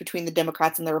switch between the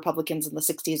Democrats and the Republicans in the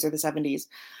 60s or the 70s.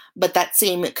 But that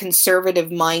same conservative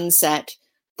mindset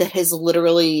that has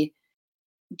literally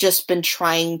just been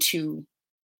trying to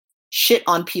shit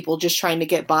on people, just trying to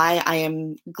get by, I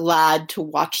am glad to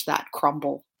watch that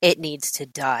crumble. It needs to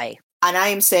die. And I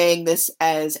am saying this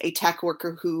as a tech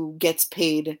worker who gets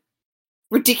paid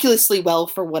ridiculously well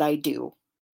for what I do.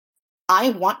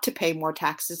 I want to pay more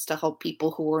taxes to help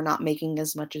people who are not making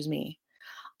as much as me.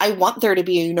 I want there to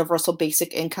be a universal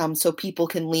basic income so people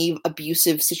can leave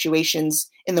abusive situations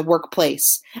in the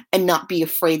workplace and not be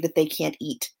afraid that they can't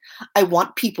eat. I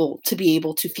want people to be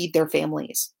able to feed their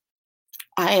families.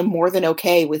 I am more than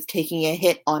okay with taking a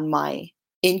hit on my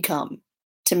income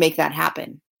to make that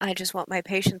happen. I just want my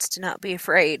patients to not be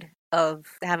afraid of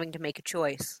having to make a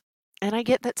choice. And I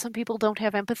get that some people don't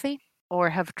have empathy or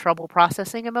have trouble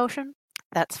processing emotion.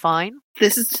 That's fine.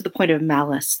 This is to the point of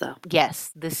malice, though.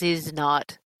 Yes, this is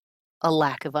not a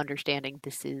lack of understanding.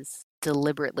 This is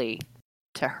deliberately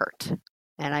to hurt.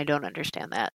 And I don't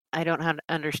understand that. I don't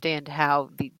understand how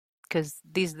because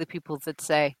these are the people that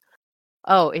say,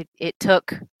 oh, it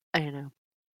took,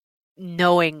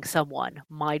 knowing someone,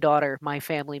 my daughter, my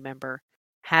family member,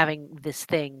 having this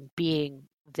thing, being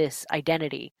this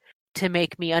identity, to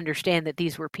make me understand that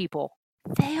these were people.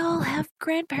 They all have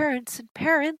grandparents and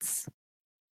parents.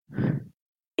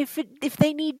 If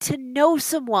they need to know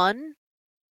someone,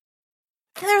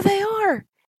 there they are.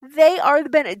 They are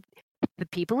the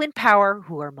people in power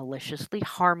who are maliciously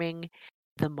harming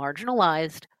the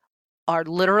marginalized are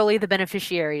literally the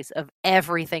beneficiaries of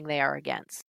everything they are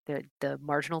against. The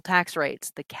marginal tax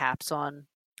rates, the caps on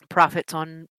profits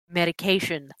on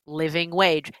medication, living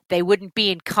wage. They wouldn't be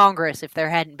in Congress if there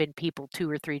hadn't been people 2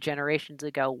 or 3 generations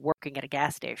ago working at a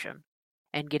gas station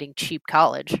and getting cheap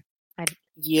college.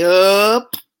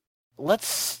 Yup.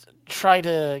 Let's try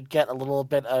to get a little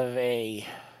bit of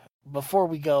before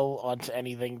we go on to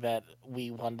anything that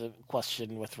we want to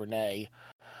question with Renee,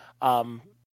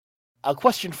 a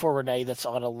question for Renee that's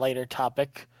on a lighter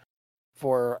topic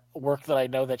for work that I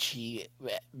know that she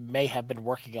may have been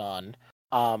working on.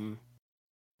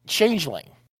 Changeling.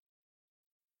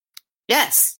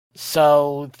 Yes.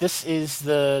 So this is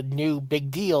the new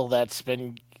big deal that's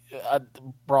been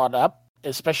brought up,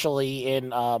 especially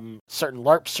in certain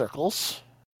LARP circles.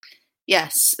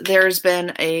 Yes, there's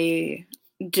been a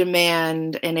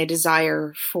demand and a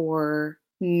desire for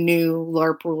new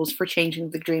LARP rules for changing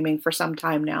the dreaming for some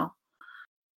time now.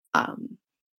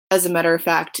 As a matter of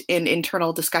fact, in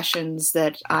internal discussions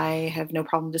that I have no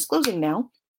problem disclosing now,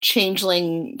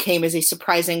 Changeling came as a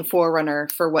surprising forerunner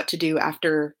for what to do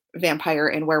after Vampire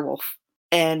and Werewolf.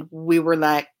 And we were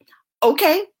like,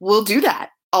 okay, we'll do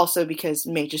that. Also because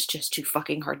Mage is just too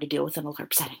fucking hard to deal with in a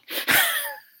LARP setting.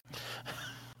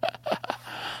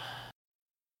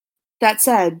 That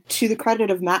said, to the credit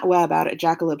of Matt Webb out at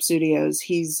Jackalope Studios,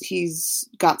 he's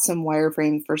got some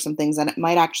wireframes for some things, and it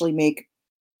might actually make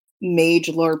mage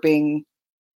LARPing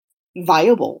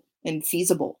viable and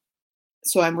feasible.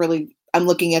 So I'm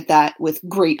looking at that with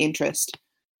great interest.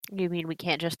 You mean we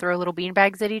can't just throw little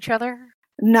beanbags at each other?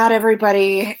 Not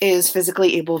everybody is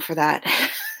physically able for that.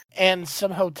 And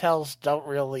some hotels don't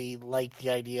really like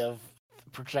the idea of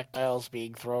projectiles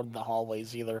being thrown in the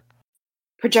hallways either.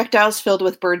 Projectiles filled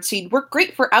with birdseed work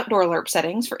great for outdoor LARP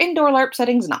settings. For indoor LARP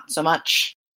settings, not so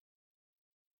much.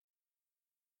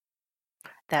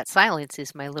 That silence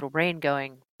is my little brain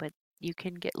going, but you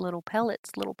can get little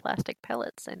pellets, little plastic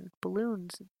pellets and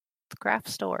balloons at the craft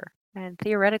store. And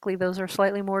theoretically, those are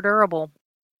slightly more durable.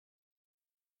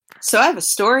 So I have a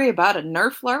story about a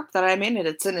Nerf LARP that I'm in, and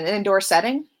it's in an indoor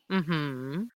setting.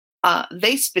 Mm-hmm.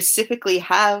 They specifically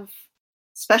have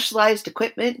specialized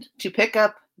equipment to pick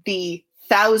up the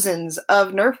thousands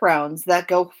of Nerf rounds that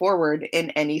go forward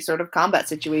in any sort of combat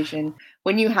situation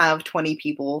when you have 20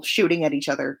 people shooting at each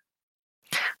other.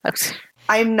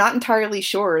 I'm not entirely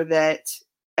sure that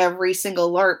every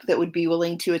single LARP that would be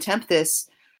willing to attempt this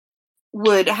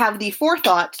would have the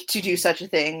forethought to do such a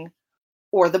thing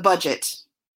or the budget.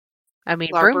 I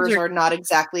mean, LARPers are not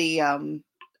exactly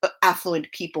affluent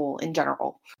people in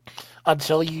general.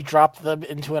 Until you drop them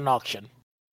into an auction.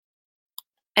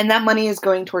 And that money is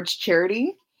going towards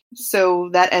charity, so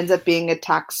that ends up being a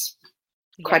tax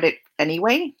credit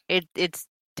anyway. It's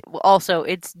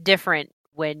different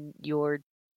when you're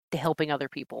helping other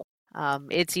people.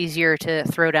 It's easier to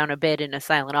throw down a bid in a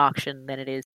silent auction than it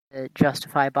is to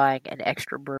justify buying an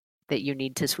extra broom that you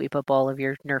need to sweep up all of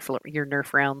your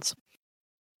Nerf rounds.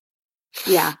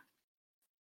 Yeah.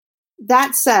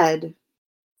 That said,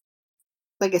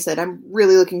 like I said, I'm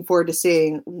really looking forward to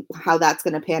seeing how that's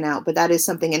going to pan out, but that is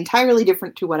something entirely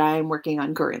different to what I am working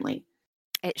on currently.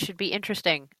 It should be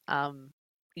interesting.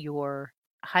 You're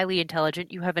highly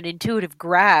intelligent. You have an intuitive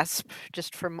grasp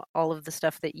just from all of the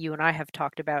stuff that you and I have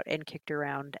talked about and kicked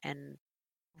around and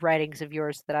writings of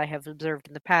yours that I have observed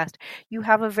in the past. You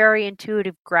have a very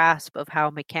intuitive grasp of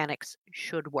how mechanics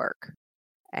should work.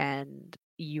 And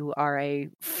you are a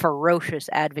ferocious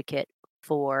advocate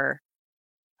for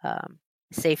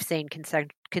safe, sane,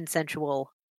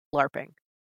 consensual LARPing.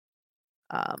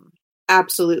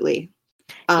 Absolutely.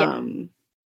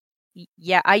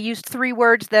 Yeah, I used 3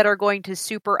 words that are going to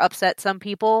super upset some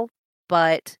people,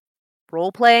 but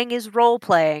role-playing is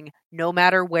role-playing, no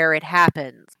matter where it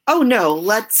happens. Oh, no,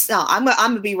 I'm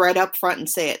going to be right up front and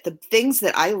say it. The things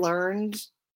that I learned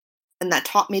and that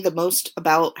taught me the most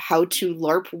about how to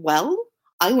LARP well,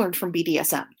 I learned from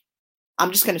BDSM.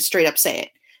 I'm just going to straight up say it.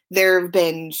 There have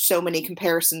been so many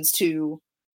comparisons to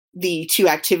the two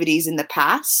activities in the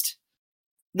past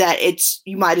that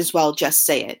you might as well just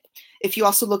say it. If you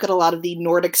also look at a lot of the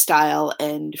Nordic style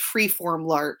and freeform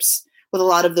LARPs with a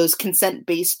lot of those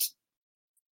consent-based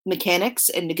mechanics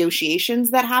and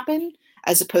negotiations that happen,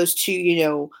 as opposed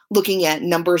to, looking at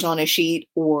numbers on a sheet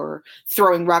or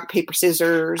throwing rock, paper,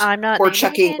 scissors or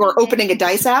checking or opening a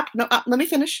dice app. No, let me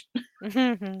finish.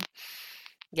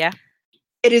 Yeah.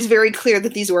 It is very clear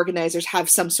that these organizers have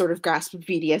some sort of grasp of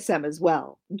BDSM as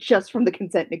well, just from the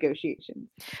consent negotiations.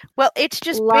 Well, it's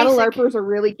just a lot of LARPers are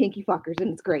really kinky fuckers,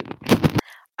 and it's great.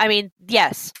 I mean,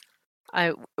 yes,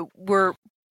 we're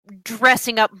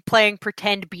dressing up and playing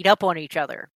pretend beat up on each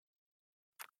other.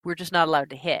 We're just not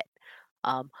allowed to hit.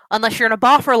 Unless you're in a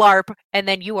boffer LARP, and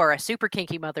then you are a super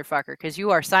kinky motherfucker, because you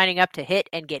are signing up to hit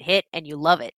and get hit, and you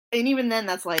love it. And even then,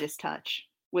 that's lightest touch,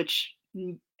 which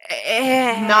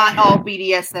not all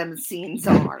BDSM scenes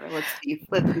are. Let's be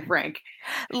frank.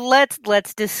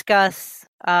 Let's discuss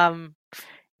the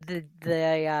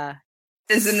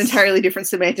This is an entirely different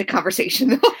semantic conversation,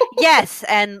 though. Yes,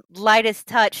 and lightest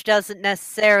touch doesn't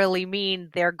necessarily mean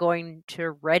they're going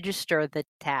to register the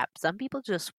tap. Some people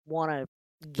just want to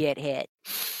get hit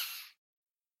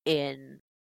in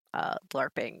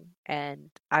LARPing, and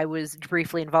I was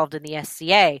briefly involved in the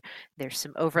SCA. There's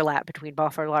some overlap between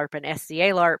Boffer LARP and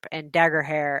SCA LARP and Dagger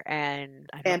Hair and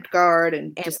Amp-Guard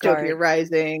and Dystopia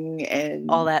Rising and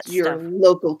all that your stuff.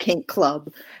 Local kink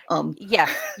club. Yeah,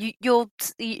 you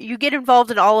get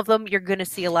involved in all of them. You're going to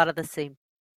see a lot of the same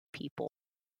people,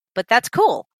 but that's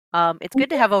cool. It's good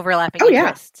to have overlapping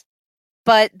interests.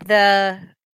 But the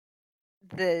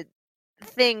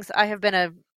things, I have been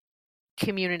a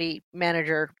community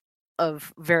manager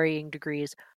of varying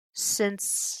degrees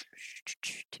since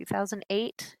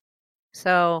 2008.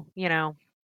 So,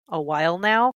 a while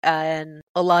now. And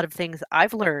a lot of things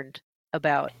I've learned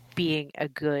about being a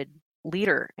good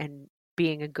leader and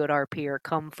being a good RPer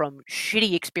come from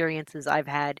shitty experiences I've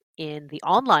had in the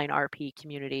online RP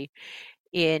community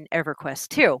in EverQuest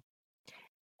 2.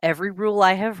 Every rule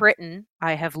I have written,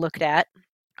 I have looked at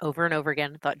over and over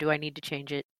again, thought, do I need to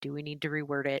change it? Do we need to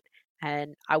reword it?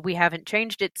 And we haven't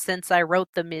changed it since I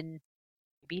wrote them in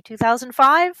maybe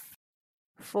 2005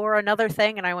 for another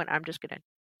thing. And I went, I'm just going to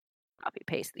copy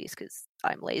paste these because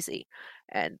I'm lazy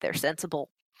and they're sensible.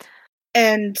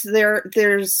 And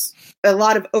there's a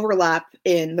lot of overlap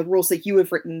in the rules that you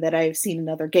have written that I've seen in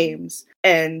other games.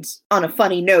 And on a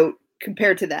funny note,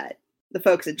 compared to that, the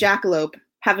folks at Jackalope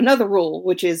have another rule,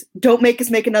 which is don't make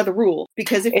us make another rule.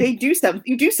 Because if they do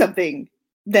you do something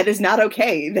that is not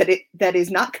okay, that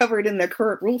is not covered in their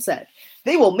current rule set,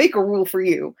 they will make a rule for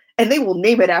you and they will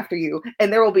name it after you,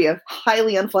 and there will be a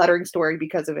highly unflattering story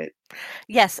because of it.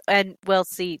 Yes, and well,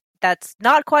 see, that's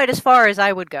not quite as far as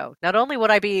I would go. Not only would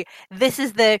I be, this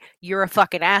is the you're a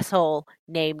fucking asshole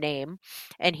name,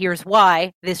 and here's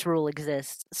why this rule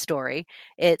exists story.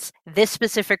 It's this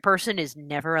specific person is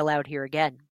never allowed here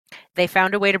again. They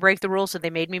found a way to break the rules, so they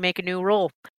made me make a new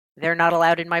rule. They're not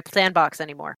allowed in my sandbox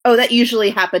anymore. Oh, that usually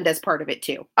happened as part of it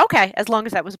too. Okay, as long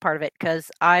as that was a part of it,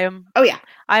 because I am. Oh yeah,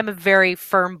 I'm a very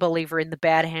firm believer in the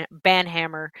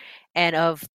banhammer and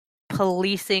of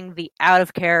policing the out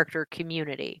of character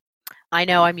community. I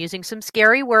know I'm using some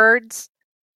scary words,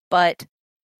 but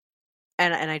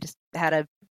and I just had a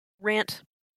rant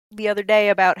the other day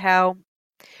about how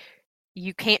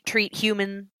you can't treat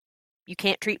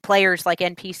players like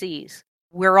NPCs.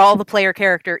 We're all the player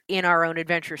character in our own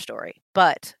adventure story,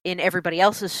 but in everybody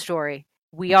else's story,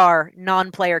 we are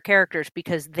non-player characters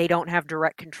because they don't have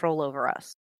direct control over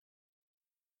us.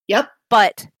 Yep.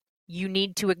 But you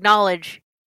need to acknowledge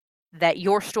that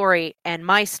your story and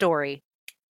my story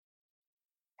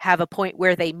have a point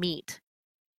where they meet,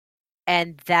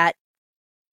 and that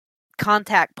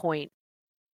contact point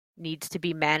needs to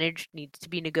be managed, needs to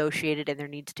be negotiated, and there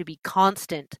needs to be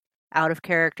constant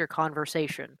out-of-character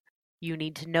conversation. You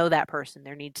need to know that person.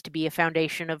 There needs to be a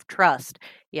foundation of trust.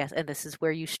 Yes, and this is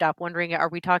where you stop wondering, are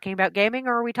we talking about gaming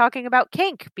or are we talking about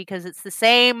kink? Because it's the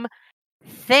same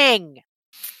thing.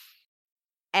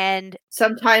 And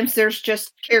sometimes there's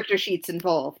just character sheets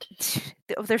involved.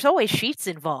 There's always sheets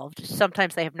involved.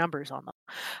 Sometimes they have numbers on them.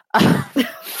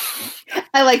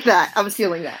 I like that. I'm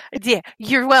stealing that. Yeah,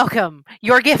 you're welcome.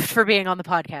 Your gift for being on the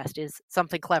podcast is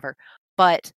something clever.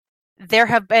 But there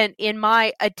have been, in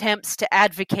my attempts to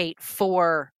advocate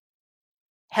for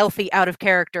healthy,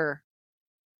 out-of-character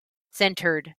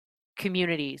centered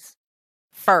communities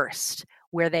first,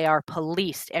 where they are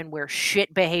policed and where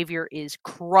shit behavior is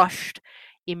crushed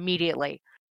immediately,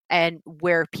 and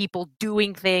where people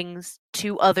doing things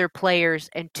to other players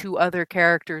and to other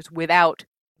characters without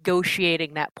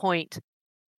negotiating that point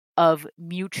of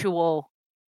mutual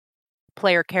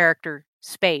player character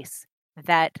space,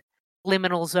 that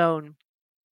liminal zone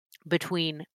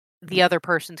between the other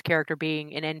person's character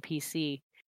being an NPC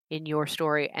in your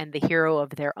story and the hero of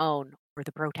their own, or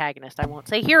the protagonist. I won't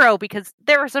say hero because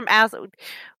there are some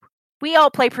we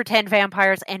all play pretend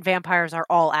vampires, and vampires are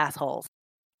all assholes.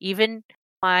 Even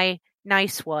my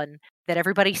nice one that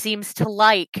everybody seems to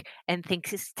like and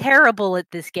thinks is terrible at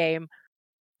this game,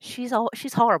 she's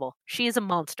horrible. She is a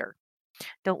monster.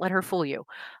 Don't let her fool you.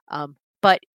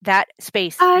 But that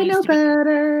space I know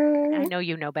better. I know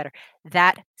you know better.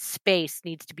 That space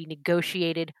needs to be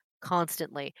negotiated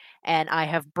constantly. And I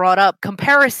have brought up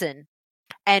comparison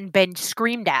and been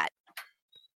screamed at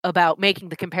about making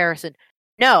the comparison.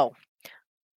 No.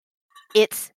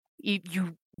 It's you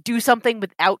do something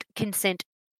without consent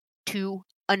to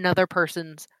another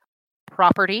person's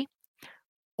property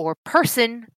or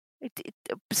person,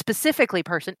 specifically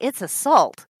person, it's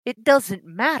assault. It doesn't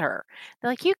matter. They're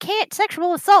like, you can't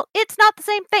sexual assault. It's not the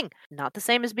same thing. Not the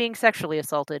same as being sexually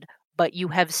assaulted, but you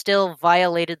have still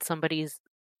violated somebody's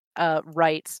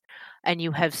rights, and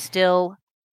you have still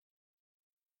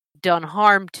done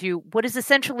harm to what is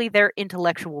essentially their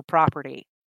intellectual property.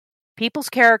 People's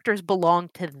characters belong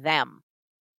to them.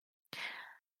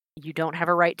 You don't have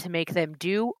a right to make them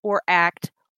do or act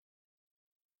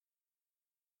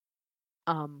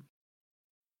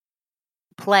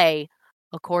play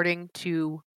according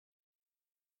to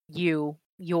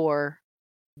your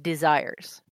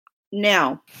desires.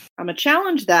 Now, I'm going to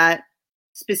challenge that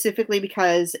specifically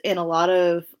because in a lot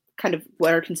of kind of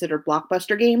what are considered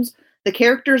blockbuster games, the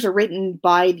characters are written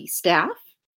by the staff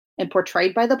and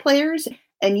portrayed by the players.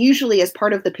 And usually as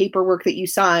part of the paperwork that you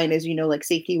sign, as you know, like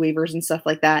safety waivers and stuff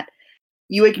like that,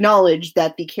 you acknowledge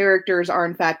that the characters are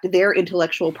in fact their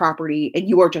intellectual property and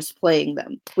you are just playing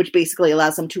them, which basically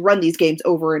allows them to run these games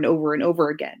over and over and over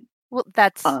again. Well,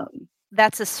 that's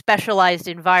that's a specialized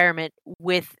environment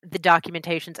with the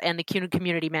documentations and the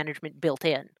community management built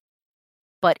in.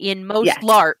 But in most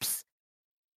LARPs,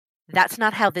 that's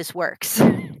not how this works.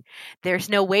 There's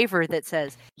no waiver that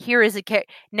says, here is a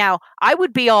Now, I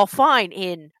would be all fine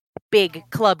in big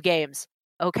club games.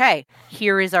 Okay,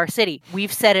 here is our city.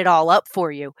 We've set it all up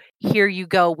for you. Here you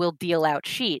go. We'll deal out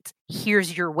sheets.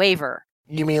 Here's your waiver.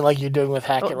 You mean like you're doing with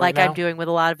Hackett right now? Like I'm doing with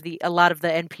a lot of the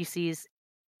NPCs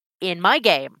in my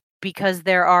game, because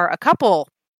there are a couple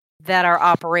that are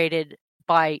operated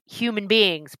by human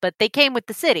beings, but they came with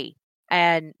the city.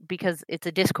 And because it's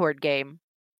a Discord game,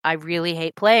 I really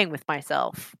hate playing with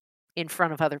myself in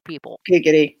front of other people.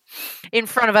 Giggity. In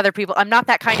front of other people. I'm not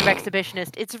that kind of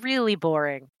exhibitionist. It's really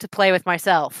boring to play with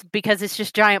myself because it's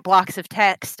just giant blocks of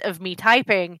text of me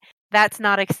typing. That's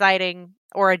not exciting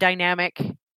or a dynamic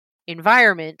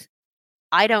environment.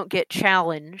 I don't get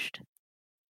challenged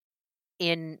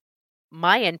in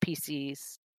my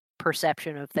NPC's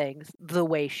perception of things the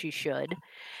way she should.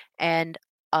 And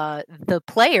the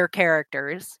player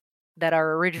characters that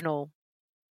are original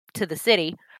to the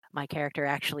city, my character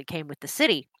actually came with the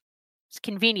city. It's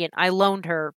convenient. I loaned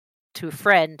her to a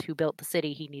friend who built the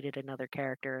city. He needed another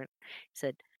character. He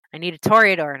said, I need a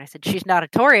Toreador. And I said, she's not a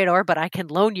Toreador, but I can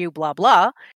loan you blah,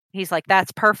 blah. He's like,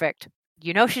 that's perfect.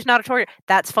 You know she's not a Toreador.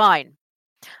 That's fine.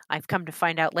 I've come to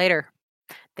find out later,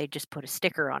 they just put a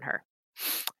sticker on her.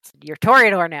 I said, you're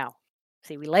Toreador now.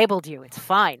 See, we labeled you. It's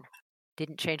fine.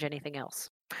 Didn't change anything else.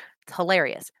 It's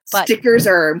hilarious. But stickers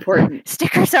are important.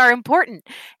 Stickers are important.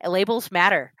 Labels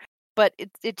matter. But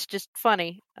it's just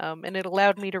funny. And it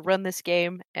allowed me to run this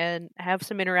game and have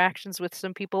some interactions with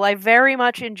some people I very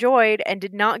much enjoyed and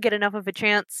did not get enough of a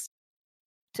chance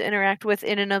to interact with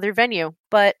in another venue.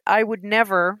 But I would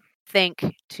never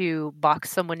think to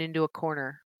box someone into a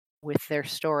corner with their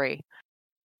story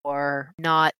or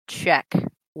not check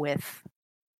with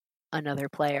another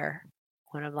player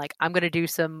when I'm like, I'm going to do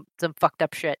some fucked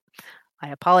up shit. I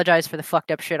apologize for the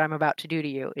fucked up shit I'm about to do to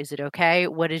you. Is it okay?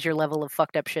 What is your level of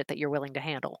fucked up shit that you're willing to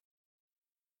handle?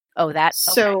 Oh, that?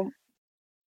 Okay.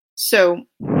 So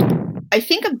I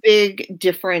think a big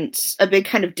difference, a big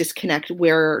kind of disconnect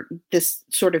where this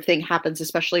sort of thing happens,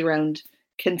 especially around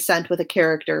consent with a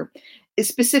character, is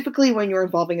specifically when you're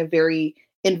involving a very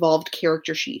involved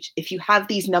character sheet. If you have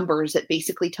these numbers that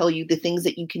basically tell you the things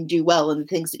that you can do well and the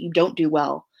things that you don't do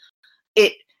well,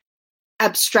 it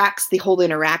abstracts the whole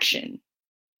interaction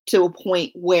to a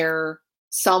point where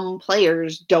some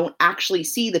players don't actually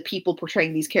see the people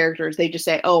portraying these characters. They just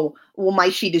say, oh, well, my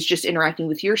sheet is just interacting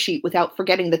with your sheet, without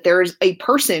forgetting that there is a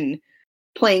person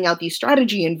playing out the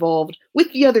strategy involved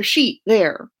with the other sheet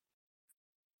there.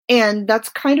 And that's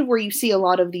kind of where you see a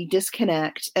lot of the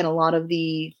disconnect and a lot of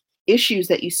the issues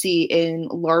that you see in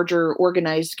larger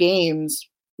organized games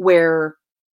where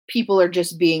people are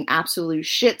just being absolute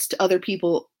shits to other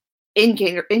people in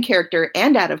character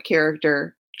and out of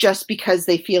character just because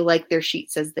they feel like their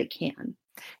sheet says they can.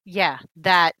 Yeah,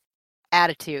 that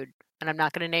attitude. And I'm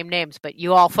not going to name names, but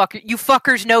you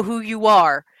fuckers know who you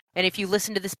are. And if you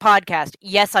listen to this podcast,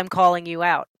 yes, I'm calling you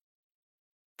out.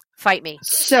 Fight me.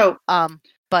 So,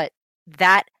 but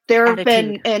that there have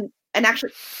attitude, been, and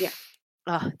actually, yeah.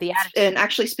 The attitude. And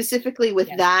actually specifically with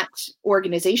that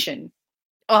organization.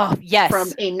 Oh, yes. From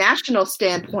a national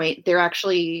standpoint, they're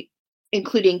actually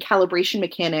including calibration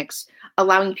mechanics,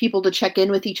 allowing people to check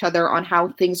in with each other on how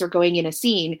things are going in a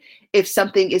scene. If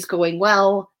something is going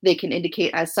well, they can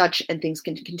indicate as such and things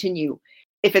can continue.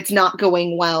 If it's not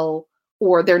going well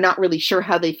or they're not really sure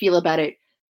how they feel about it,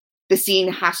 the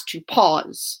scene has to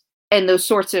pause. And those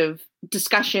sorts of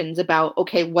discussions about,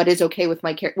 okay, what is okay with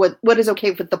my what is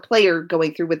okay with the player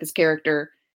going through with this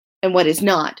character and what is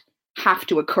not, have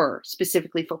to occur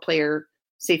specifically for player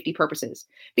safety purposes.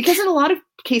 Because in a lot of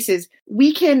cases,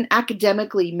 we can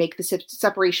academically make the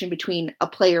separation between a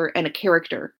player and a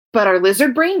character, but our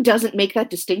lizard brain doesn't make that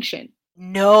distinction.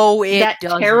 No, it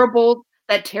doesn't.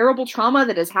 That terrible trauma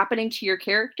that is happening to your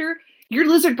character, your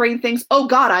lizard brain thinks, oh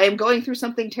God, I am going through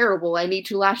something terrible. I need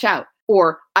to lash out,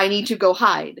 or I need to go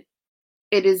hide.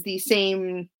 It is the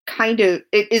same kind of,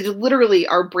 it is literally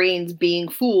our brains being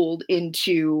fooled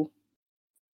into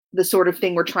the sort of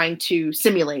thing we're trying to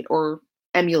simulate or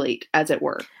emulate, as it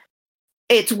were.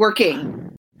 It's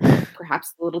working,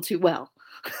 perhaps a little too well.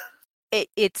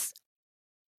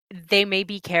 They may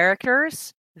be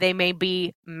characters, they may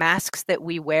be masks that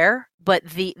we wear, but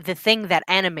the thing that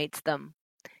animates them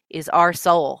is our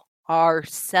soul,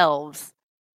 ourselves.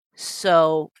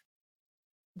 So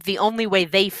the only way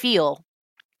they feel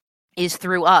is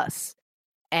through us.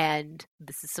 And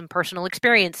this is some personal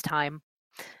experience time.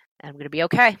 And I'm going to be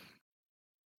okay.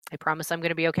 I promise I'm going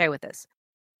to be okay with this.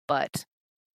 But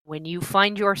when you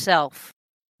find yourself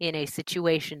in a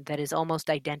situation that is almost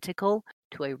identical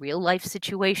to a real life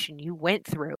situation you went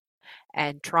through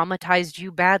and traumatized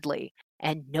you badly,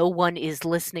 and no one is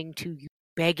listening to you,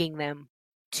 begging them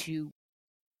to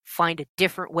find a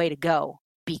different way to go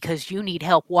because you need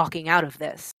help walking out of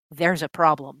this, there's a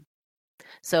problem.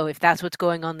 So if that's what's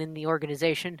going on in the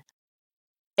organization,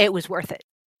 it was worth it.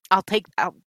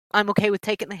 I'm okay with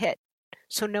taking the hit,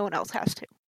 so no one else has to.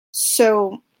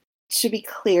 So, to be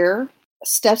clear,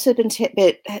 steps have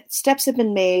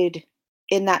been made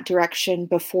in that direction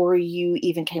before you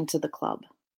even came to the club.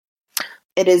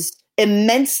 It is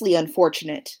immensely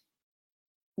unfortunate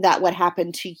that what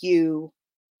happened to you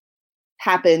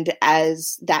happened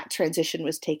as that transition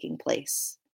was taking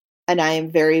place. And I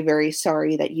am very, very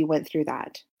sorry that you went through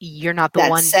that. You're not the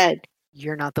one.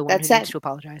 You're not the one who needs to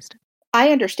apologize.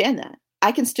 I understand that.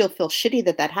 I can still feel shitty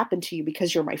that happened to you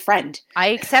because you're my friend. I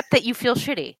accept that you feel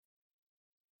shitty.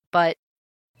 But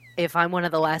if I'm one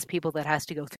of the last people that has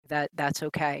to go through that, that's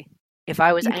okay. If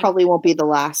I was, you probably won't be the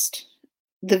last.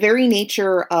 The very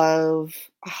nature of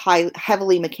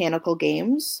heavily mechanical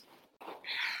games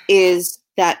is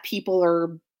that people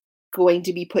are going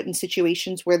to be put in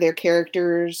situations where their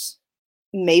characters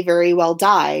may very well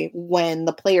die when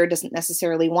the player doesn't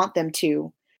necessarily want them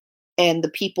to. And the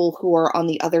people who are on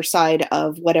the other side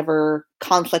of whatever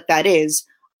conflict that is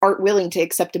aren't willing to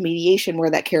accept a mediation where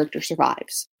that character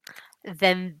survives.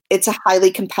 Then it's a highly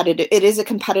competitive, it is a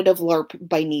competitive LARP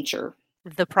by nature.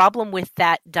 The problem with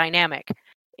that dynamic,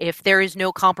 if there is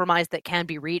no compromise that can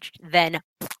be reached, then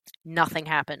nothing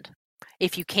happened.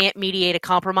 If you can't mediate a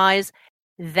compromise,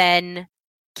 then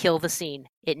kill the scene.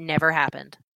 It never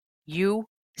happened. You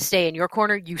stay in your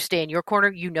corner, you stay in your corner,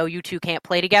 you know you two can't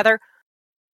play together.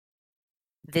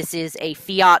 This is a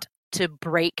fiat to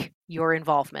break your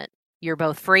involvement. You're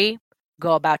both free,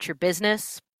 go about your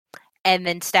business, and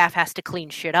then staff has to clean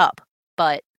shit up.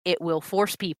 But it will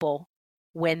force people,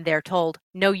 when they're told,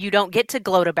 no, you don't get to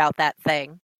gloat about that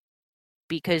thing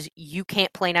because you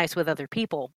can't play nice with other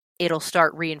people, it'll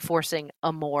start reinforcing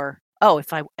a more,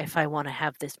 if I want to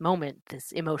have this moment,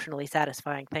 this emotionally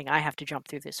satisfying thing, I have to jump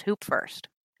through this hoop first,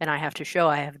 and I have to show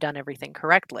I have done everything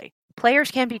correctly.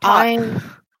 Players can be taught.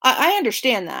 I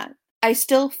understand that. I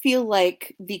still feel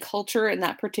like the culture in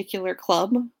that particular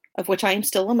club, of which I am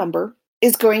still a member,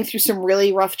 is going through some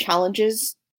really rough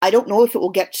challenges. I don't know if it will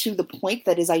get to the point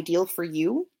that is ideal for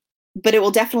you, but it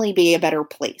will definitely be a better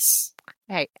place.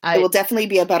 It will definitely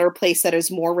be a better place that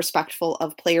is more respectful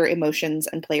of player emotions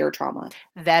and player trauma.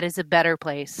 That is a better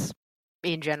place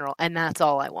in general, and that's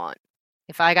all I want.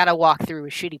 If I gotta walk through a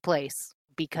shitty place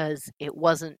because it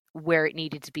wasn't where it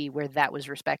needed to be, where that was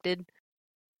respected,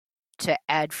 to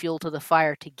add fuel to the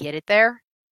fire to get it there,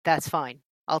 that's fine.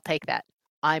 I'll take that.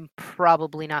 I'm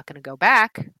probably not going to go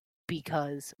back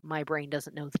because my brain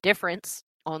doesn't know the difference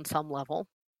on some level.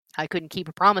 I couldn't keep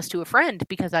a promise to a friend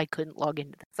because I couldn't log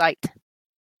into the site.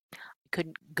 I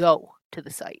couldn't go to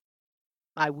the site.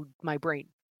 My brain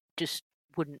just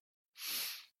wouldn't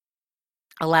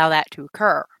allow that to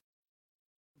occur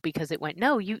because it went,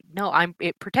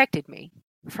 it protected me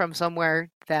from somewhere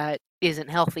that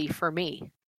isn't healthy for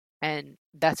me. And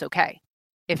that's okay.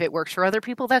 If it works for other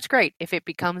people, that's great. If it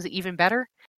becomes even better,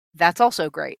 that's also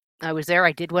great. I was there,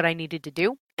 I did what I needed to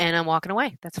do, and I'm walking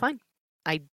away. That's fine.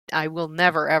 I will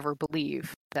never ever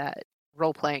believe that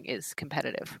role-playing is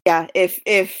competitive. Yeah,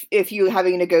 if you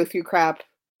having to go through crap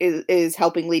is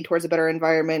helping lead towards a better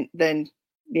environment, then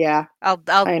yeah, I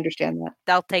understand that.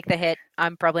 I'll take the hit.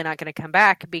 I'm probably not going to come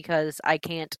back because I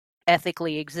can't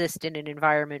ethically exist in an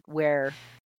environment where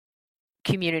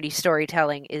community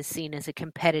storytelling is seen as a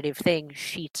competitive thing,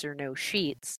 sheets or no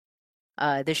sheets.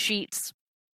 The sheets,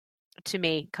 to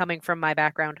me, coming from my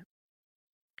background,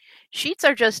 sheets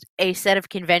are just a set of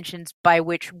conventions by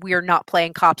which we're not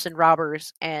playing cops and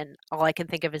robbers, and all I can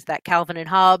think of is that Calvin and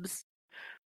Hobbes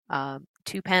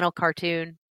 2-panel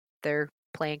cartoon. They're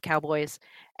playing cowboys,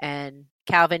 and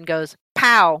Calvin goes,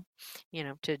 pow,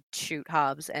 to shoot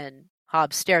Hobbes, and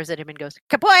Hobbes stares at him and goes,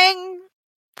 kapwang!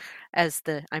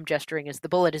 I'm gesturing as the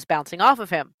bullet is bouncing off of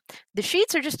him. The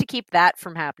sheets are just to keep that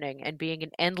from happening and being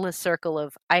an endless circle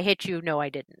of, I hit you, no I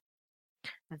didn't.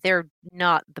 They're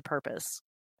not the purpose.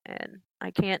 And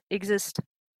I can't exist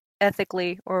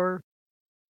ethically or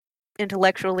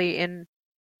intellectually in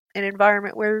an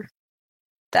environment where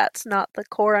that's not the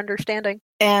core understanding.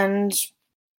 And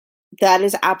that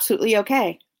is absolutely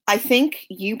okay. I think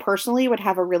you personally would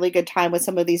have a really good time with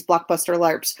some of these blockbuster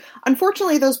LARPs.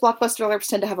 Unfortunately, those blockbuster LARPs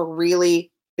tend to have a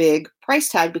really big price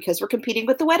tag because we're competing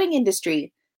with the wedding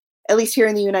industry, at least here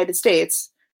in the United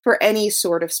States, for any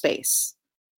sort of space.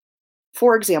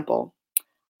 For example,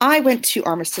 I went to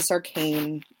Armistice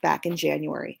Arcane back in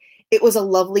January. It was a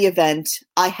lovely event.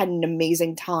 I had an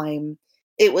amazing time.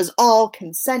 It was all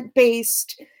consent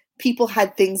based. People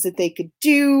had things that they could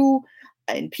do,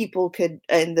 and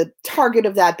the target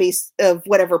of that base of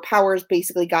whatever powers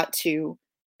basically got to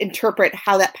interpret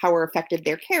how that power affected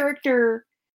their character.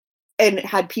 And it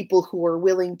had people who were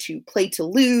willing to play to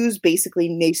lose, basically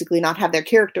not have their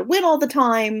character win all the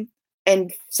time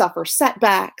and suffer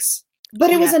setbacks.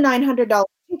 But it was a $900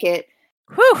 ticket,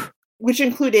 which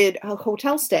included a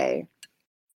hotel stay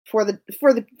for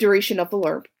the duration of the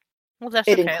LARP. Well, that's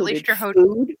it okay. Included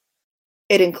food.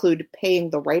 It included paying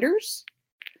the writers.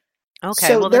 Okay,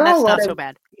 so well then that's not so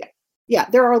bad. Yeah,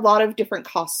 there are a lot of different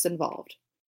costs involved.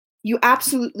 You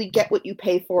absolutely get what you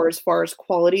pay for as far as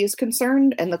quality is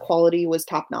concerned, and the quality was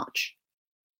top-notch.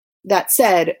 That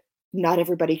said, not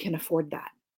everybody can afford that.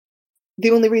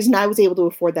 The only reason I was able to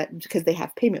afford that is because they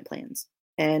have payment plans.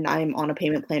 And I'm on a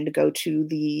payment plan to go to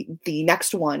the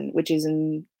next one, which is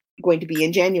going to be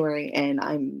in January, and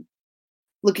I'm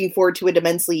looking forward to it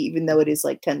immensely, even though it is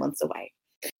like 10 months away.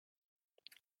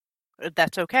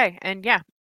 That's okay. And yeah,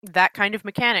 that kind of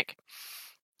mechanic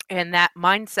and that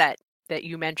mindset that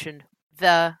you mentioned,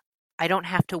 I don't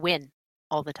have to win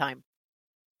all the time.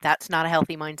 That's not a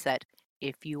healthy mindset.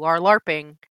 If you are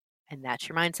LARPing and that's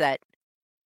your mindset,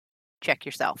 check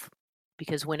yourself.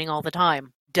 Because winning all the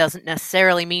time doesn't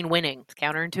necessarily mean winning. It's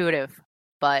counterintuitive.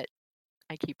 But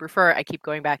I keep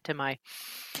going back to my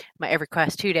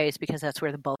EverQuest 2 days because that's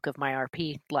where the bulk of my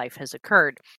RP life has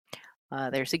occurred.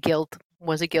 There's a guild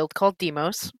called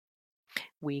Demos.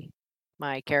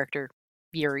 My character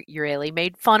Ureli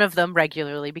made fun of them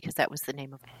regularly because that was the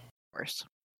name of the course.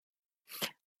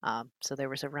 So there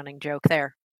was a running joke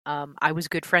there. I was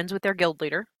good friends with their guild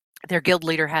leader. Their guild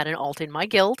leader had an alt in my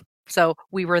guild, so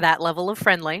we were that level of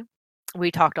friendly.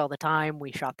 We talked all the time.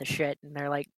 We shot the shit, and they're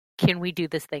like, "Can we do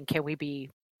this thing? Can we be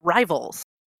rivals?"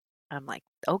 I'm like,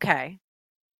 "Okay."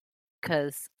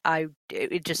 Because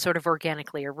it just sort of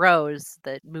organically arose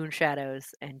that Moonshadows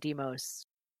and Demos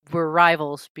were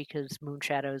rivals because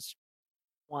Moonshadows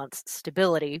wants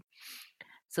stability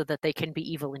so that they can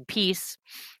be evil in peace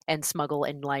and smuggle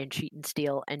and lie and cheat and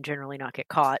steal and generally not get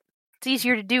caught. It's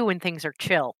easier to do when things are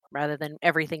chill rather than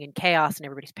everything in chaos and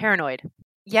everybody's paranoid.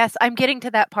 Yes, I'm getting to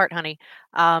that part, honey.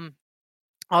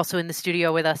 Also in the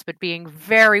studio with us, but being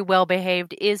very well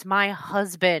behaved, is my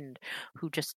husband,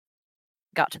 who just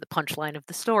got to the punchline of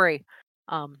the story.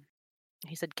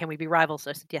 He said, "Can we be rivals?"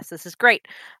 I said, "Yes, this is great."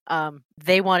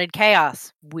 They wanted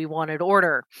chaos. We wanted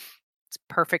order. It's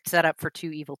perfect setup for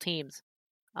two evil teams.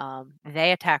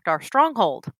 They attacked our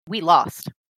stronghold. We lost.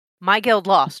 My guild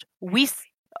lost. We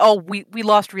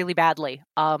lost really badly.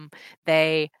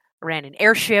 They ran an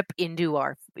airship into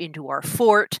our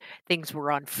fort. Things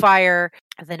were on fire.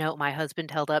 The note my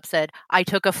husband held up said, "I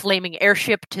took a flaming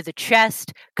airship to the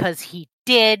chest," because he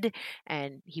did,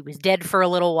 and he was dead for a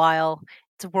little while.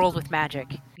 It's a world with magic.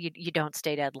 You don't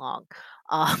stay dead long.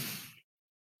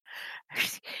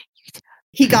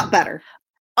 He got better.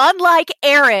 Unlike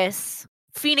Eris,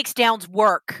 Phoenix Down's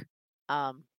work.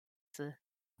 It's a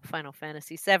Final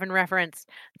Fantasy VII reference.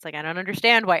 It's like, I don't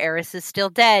understand why Eris is still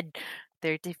dead.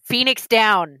 They're Phoenix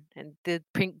Down, and the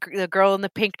girl in the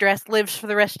pink dress lives for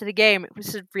the rest of the game. It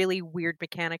was a really weird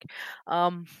mechanic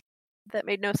that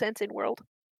made no sense in world.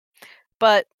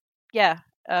 But yeah,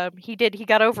 he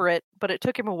got over it, but it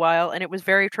took him a while, and it was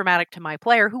very traumatic to my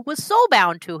player, who was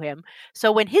soulbound to him.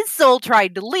 So when his soul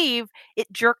tried to leave,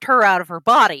 it jerked her out of her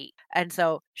body. And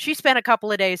so she spent a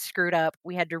couple of days screwed up.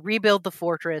 We had to rebuild the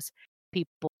fortress.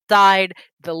 People died.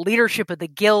 The leadership of the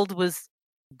guild was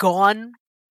gone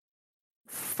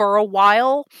for a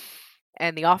while,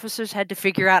 and the officers had to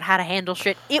figure out how to handle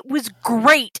shit. It was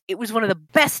great. It was one of the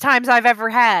best times I've ever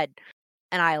had,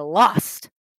 and I lost.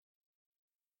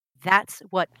 That's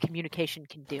what communication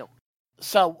can do.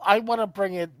 So I want to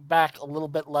bring it back a little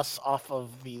bit less off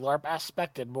of the LARP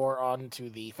aspect and more onto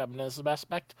the feminism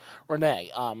aspect.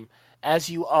 Renee, as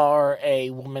you are a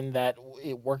woman that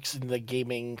works in the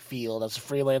gaming field as a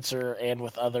freelancer and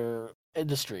with other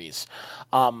industries,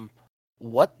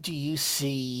 what do you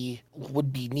see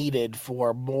would be needed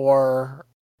for more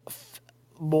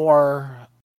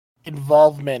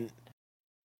involvement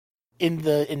in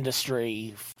the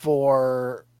industry,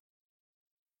 for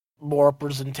more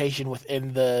representation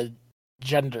within the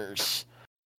genders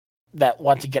that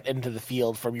want to get into the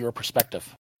field from your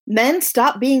perspective? Men,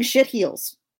 stop being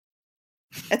shitheels.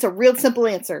 That's a real simple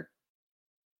answer.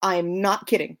 I'm not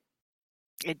kidding.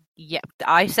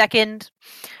 I second.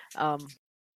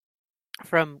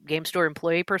 From game store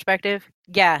employee perspective,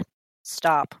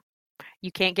 stop.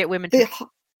 You can't get women.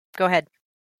 Go ahead.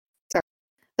 Sorry.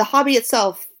 the hobby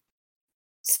itself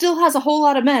still has a whole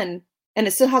lot of men, and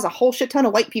it still has a whole shit ton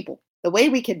of white people. The way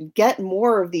we can get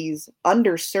more of these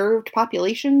underserved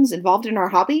populations involved in our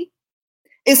hobby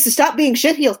is to stop being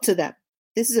shitheels to them.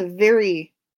 This is a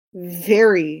very,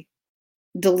 very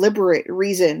deliberate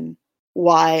reason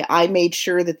why I made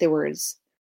sure that there was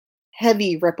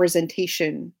heavy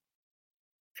representation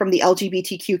from the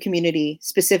LGBTQ community,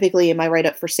 specifically in my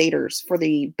write-up for Satyrs, for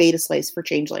the beta slice for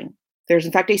Changeling. There's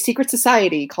in fact a secret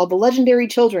society called the Legendary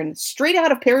Children, straight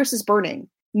out of Paris is Burning,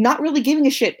 not really giving a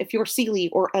shit if you're Seelie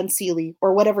or unseelie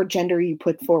or whatever gender you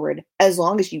put forward. As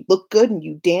long as you look good and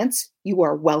you dance, you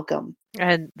are welcome.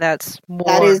 And that's more...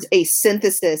 That is a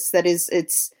synthesis. That is,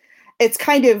 it's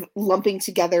kind of lumping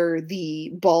together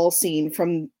the ball scene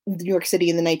from New York City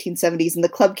in the 1970s and the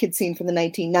club kid scene from the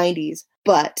 1990s.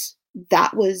 But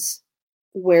that was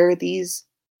where these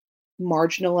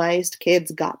marginalized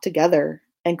kids got together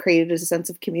and created a sense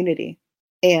of community.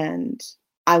 And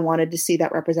I wanted to see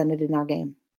that represented in our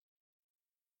game.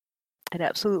 It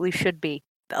absolutely should be.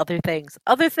 Other things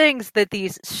that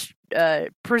these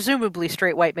presumably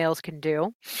straight white males can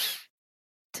do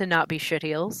to not be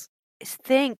shitheels is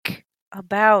think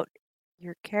about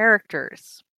your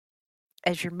characters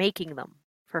as you're making them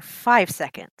for 5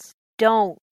 seconds.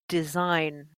 Don't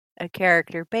design a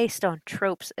character based on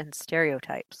tropes and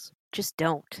stereotypes. Just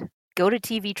don't. Go to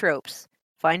TV tropes.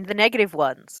 Find the negative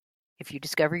ones. If you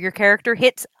discover your character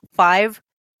hits 5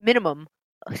 minimum,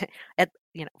 at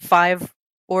 5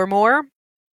 or more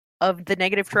of the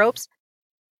negative tropes,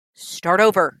 start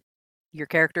over. Your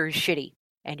character is shitty,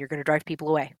 and you're going to drive people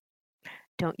away.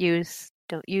 Don't use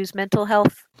mental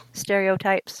health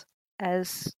stereotypes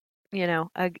as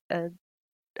a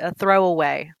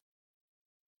throwaway.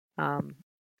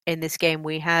 In this game,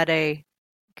 we had a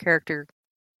character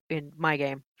in my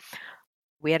game.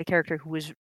 We had a character who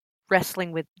was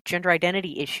wrestling with gender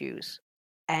identity issues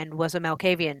and was a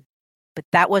Malkavian, but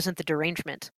that wasn't the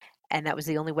derangement, and that was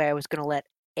the only way I was going to let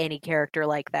any character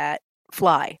like that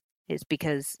fly, is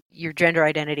because your gender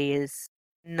identity is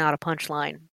not a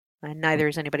punchline, and neither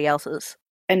is anybody else's.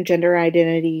 And gender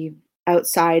identity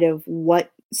outside of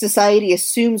what society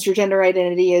assumes your gender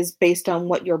identity is based on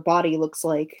what your body looks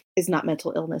like is not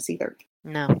mental illness either.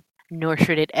 No, nor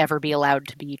should it ever be allowed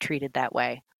to be treated that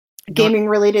way.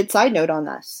 Gaming-related side note on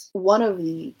this. One of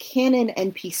the canon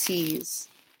NPCs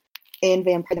in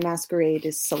Vampire the Masquerade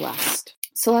is Celeste.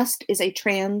 Celeste is a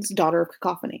trans daughter of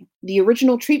Cacophony. The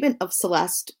original treatment of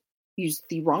Celeste used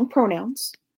the wrong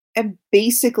pronouns and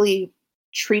basically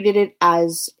treated it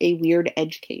as a weird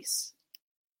edge case.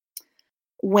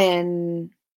 When,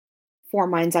 for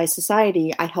Mind's Eye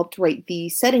Society, I helped write the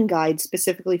setting guide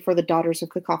specifically for the Daughters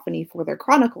of Cacophony for their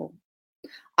chronicle,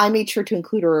 I made sure to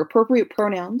include her appropriate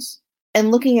pronouns,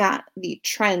 and looking at the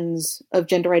trends of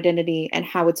gender identity and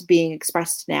how it's being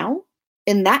expressed now,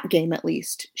 in that game at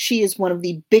least, she is one of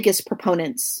the biggest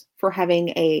proponents for having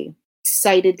a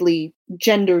decidedly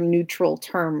gender-neutral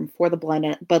term for the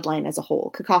bloodline as a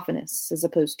whole, cacophonous, as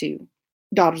opposed to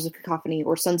Daughters of Cacophony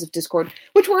or Sons of Discord,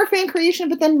 which were a fan creation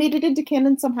but then made it into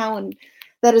canon somehow, and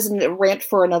that is a rant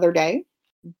for another day.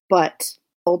 But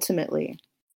ultimately,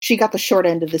 she got the short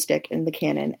end of the stick in the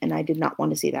canon, and I did not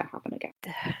want to see that happen again.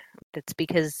 That's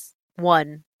because,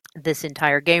 one, this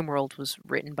entire game world was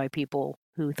written by people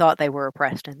who thought they were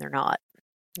oppressed, and they're not.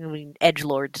 I mean,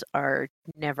 edgelords are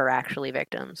never actually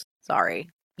victims. Sorry,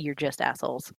 you're just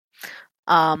assholes.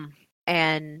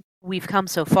 And we've come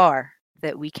so far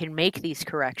that we can make these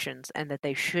corrections and that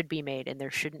they should be made, and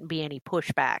there shouldn't be any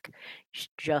pushback. It should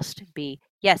just be,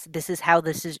 yes, this is how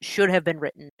should have been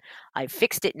written. I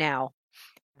fixed it now.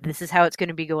 This is how it's going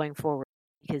to be going forward,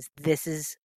 because this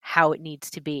is how it needs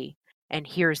to be. And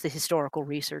here's the historical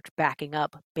research backing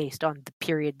up based on the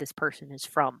period this person is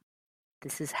from.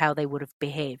 This is how they would have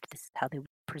behaved. This is how they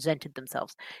presented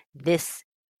themselves. This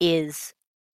is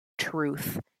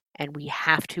truth, and we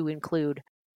have to include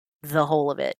the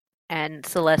whole of it. And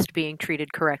Celeste being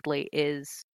treated correctly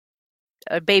is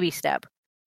a baby step.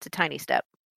 It's a tiny step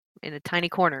in a tiny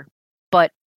corner,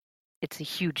 but it's a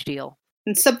huge deal.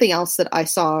 And something else that I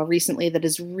saw recently that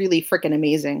is really freaking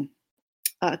amazing.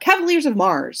 Cavaliers of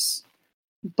Mars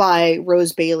by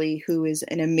Rose Bailey, who is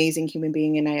an amazing human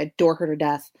being, and I adore her to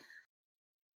death.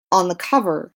 On the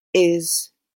cover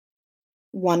is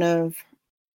one of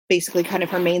basically kind of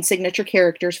her main signature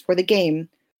characters for the game,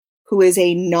 who is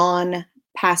a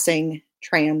non-passing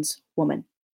trans woman.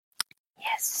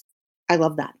 Yes. I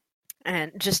love that.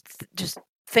 And just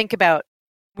think about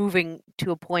moving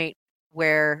to a point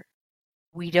where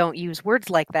we don't use words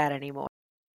like that anymore,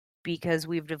 because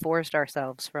we've divorced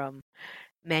ourselves from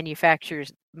manufactured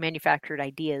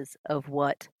ideas of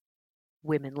what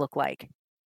women look like.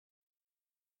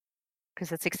 Because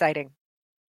that's exciting.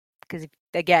 Because,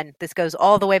 again, this goes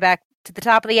all the way back to the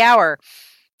top of the hour,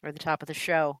 or the top of the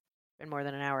show. Been more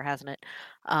than an hour, hasn't it?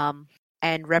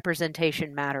 And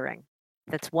representation mattering.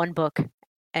 That's one book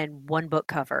and one book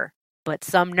cover. But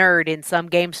some nerd in some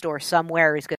game store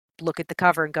somewhere is going to look at the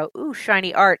cover and go, ooh,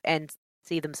 shiny art, and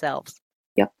see themselves.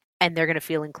 Yep. And they're going to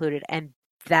feel included. And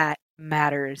that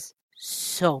matters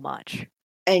so much.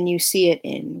 And you see it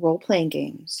in role-playing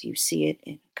games. You see it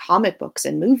in comic books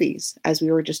and movies, as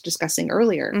we were just discussing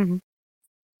earlier. Mm-hmm.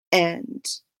 And,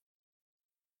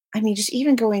 I mean, just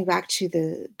even going back to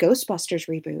the Ghostbusters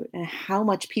reboot and how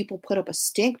much people put up a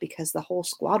stink because the whole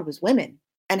squad was women.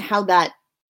 And how that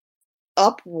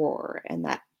uproar and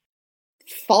that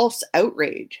false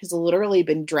outrage has literally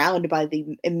been drowned by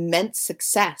the immense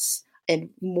success and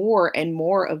more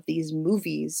of these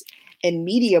movies and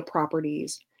media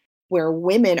properties where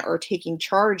women are taking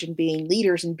charge and being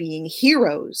leaders and being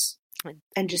heroes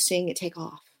and just seeing it take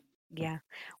off. Yeah.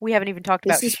 We haven't even talked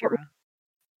about She-Ra.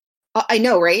 I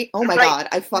know, right? Oh my God.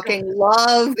 I fucking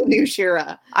love the new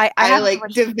She-Ra. I like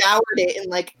devoured it in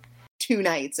like 2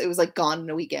 nights. It was like gone in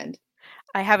a weekend.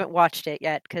 I haven't watched it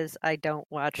yet because I don't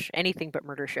watch anything but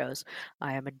murder shows.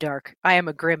 I am a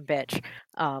grim bitch.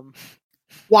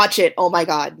 Watch it. Oh my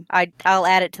God. I'll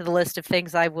add it to the list of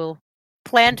things I will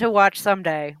plan to watch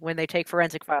someday when they take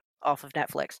Forensic Files off of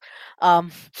Netflix.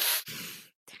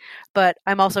 But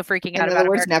I'm also freaking out about. In other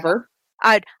words, never.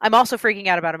 I'm also freaking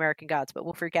out about American Gods, but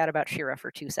we'll freak out about She-Ra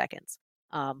for 2 seconds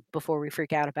before I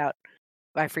freak out about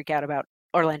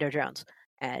Orlando Jones.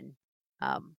 And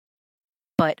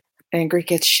but angry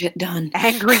gets shit done.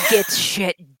 Angry gets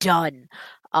shit done.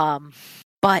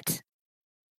 But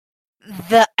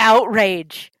the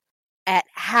outrage at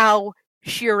how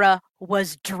She-Ra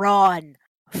was drawn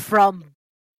from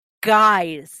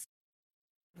guys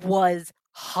was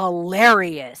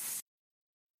hilarious.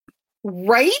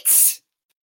 Right?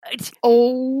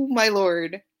 Oh my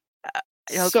Lord.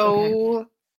 So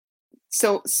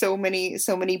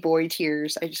many boy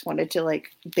tears. I just wanted to like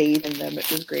bathe in them.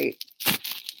 It was great.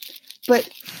 But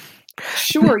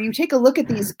sure, you take a look at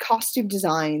these costume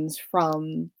designs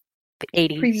from the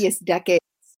 80s. Previous decades,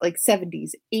 like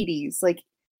 70s, 80s, like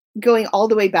going all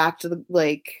the way back to the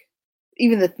like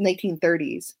even the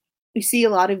 1930s. You see a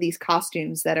lot of these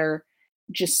costumes that are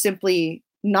just simply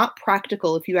not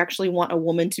practical if you actually want a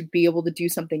woman to be able to do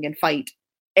something and fight.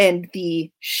 And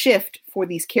the shift for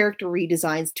these character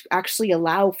redesigns to actually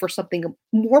allow for something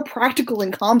more practical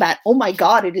in combat. Oh my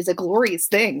God, it is a glorious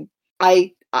thing.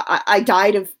 I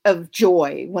died of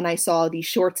joy when I saw these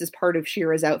shorts as part of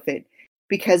She-Ra's outfit,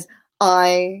 because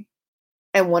I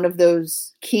am one of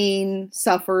those keen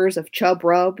sufferers of chub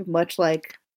rub, much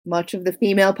like much of the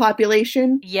female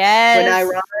population. Yes. When I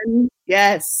run,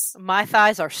 yes. My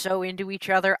thighs are so into each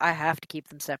other, I have to keep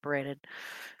them separated.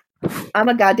 I'm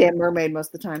a goddamn mermaid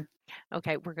most of the time.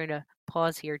 Okay, we're going to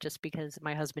pause here just because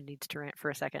my husband needs to rant for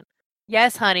a second.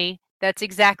 Yes, honey, that's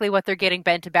exactly what they're getting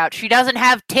bent about. She doesn't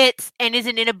have tits and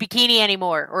isn't in a bikini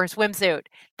anymore or a swimsuit.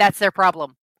 That's their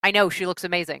problem. I know, she looks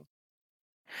amazing.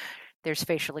 There's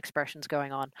facial expressions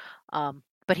going on.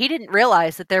 But he didn't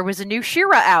realize that there was a new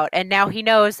She-Ra out, and now he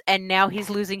knows, and now he's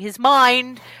losing his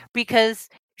mind because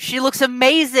she looks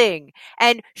amazing.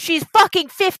 And she's fucking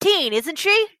 15, isn't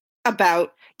she?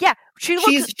 About. Yeah, she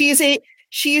looks...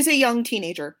 She is a young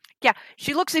teenager. Yeah,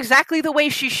 she looks exactly the way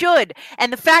she should.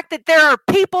 And the fact that there are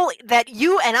people that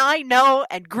you and I know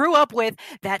and grew up with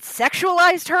that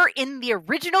sexualized her in the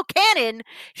original canon,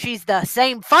 she's the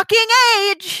same fucking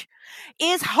age,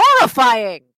 is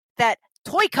horrifying. That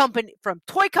from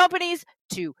toy companies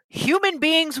to human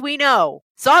beings we know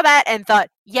saw that and thought,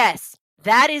 yes,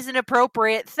 that is an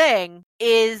appropriate thing.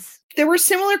 There were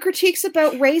similar critiques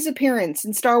about Rey's appearance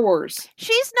in Star Wars.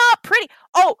 She's not pretty.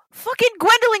 Oh, fucking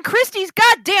Gwendolyn Christie's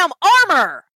goddamn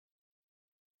armor!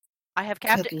 I have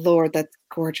Good Lord, that's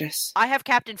gorgeous. I have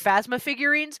Captain Phasma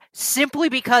figurines simply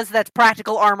because that's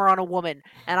practical armor on a woman,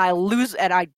 and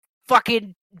I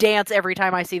fucking dance every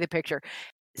time I see the picture.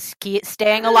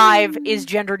 Staying alive is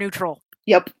gender neutral.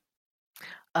 Yep.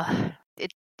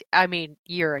 I mean,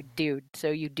 you're a dude, so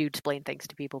you dude-splain things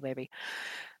to people, baby.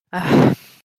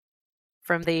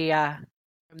 From the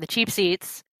cheap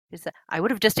seats, is that I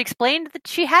would have just explained that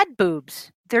she had boobs.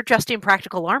 They're just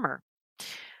impractical armor.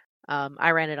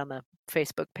 I ran it on the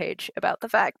Facebook page about the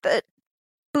fact that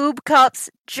boob cups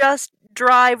just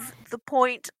drive the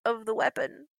point of the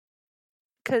weapon.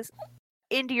 Because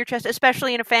into your chest,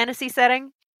 especially in a fantasy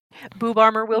setting, boob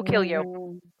armor will kill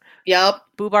you. Yep.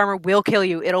 Boob armor will kill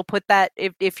you. It'll put that,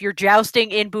 if you're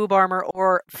jousting in boob armor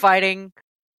or fighting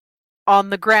on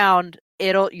the ground,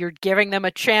 you're giving them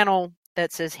a channel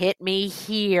that says hit me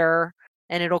here,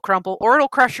 and it'll crumple, or it'll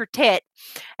crush your tit,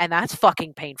 and that's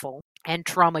fucking painful and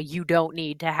trauma you don't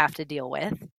need to have to deal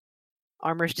with.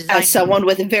 Armor's designed. As someone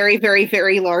with very, very,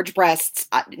 very large breasts,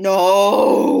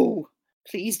 no,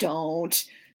 please don't.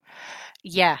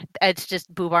 Yeah, it's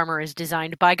just Boob Armor is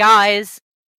designed by guys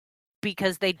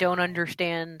because they don't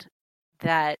understand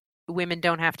that women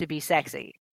don't have to be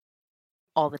sexy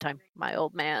all the time. My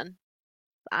old man.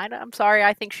 I'm sorry,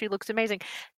 I think she looks amazing.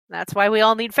 That's why we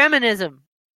all need feminism,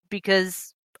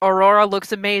 because Aurora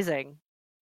looks amazing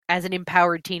as an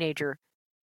empowered teenager,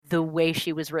 the way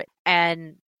she was written.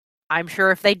 And I'm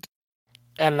sure if they...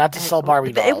 And not to sell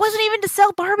Barbie dolls. It wasn't even to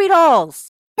sell Barbie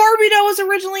dolls. Barbie doll was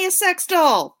originally a sex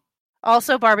doll.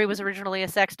 Also, Barbie was originally a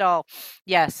sex doll.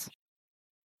 Yes.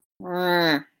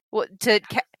 Well, to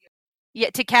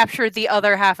capture the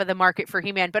other half of the market for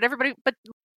He-Man. But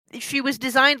she was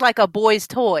designed like a boy's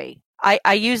toy.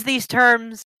 I use these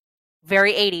terms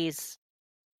very 80s.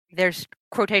 There's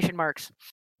quotation marks.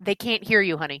 They can't hear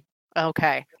you, honey.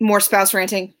 Okay. More spouse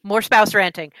ranting.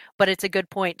 But it's a good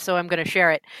point, so I'm going to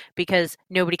share it because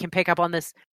nobody can pick up on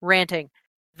this ranting.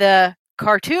 The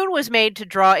cartoon was made to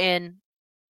draw in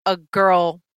a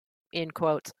girl, in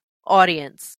quotes,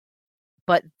 audience.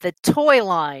 But the toy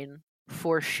line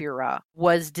for She-Ra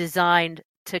was designed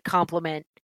to complement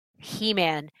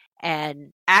He-Man,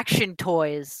 and action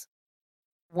toys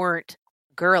weren't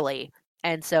girly.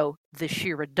 And so the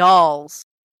She-Ra dolls,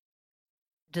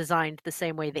 designed the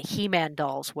same way the He-Man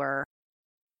dolls were,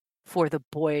 for the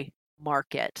boy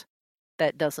market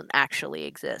that doesn't actually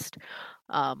exist.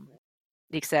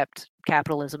 Except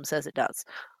capitalism says it does.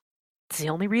 It's the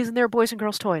only reason there are boys and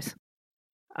girls toys.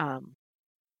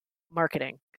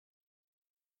 Marketing.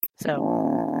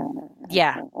 So,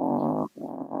 yeah.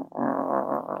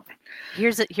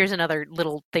 Here's another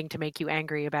little thing to make you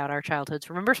angry about our childhoods.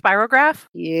 Remember Spirograph?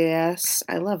 Yes,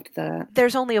 I loved that.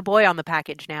 There's only a boy on the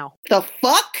package now. The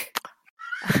fuck?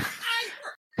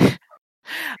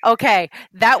 Okay,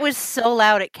 that was so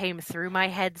loud it came through my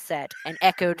headset and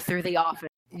echoed through the office.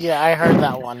 Yeah, I heard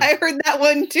that one. I heard that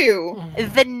one too.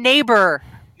 The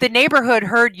neighborhood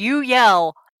heard you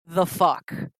yell, "The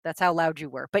fuck." That's how loud you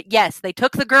were. But yes, they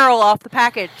took the girl off the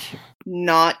package.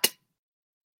 Not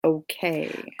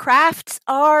okay. Crafts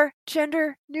are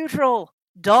gender neutral.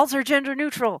 Dolls are gender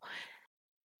neutral.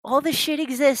 All this shit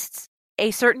exists.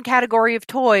 A certain category of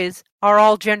toys are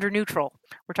all gender neutral.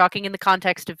 We're talking in the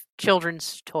context of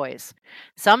children's toys.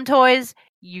 Some toys,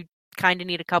 you kind of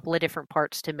need a couple of different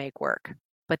parts to make work.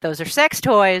 But those are sex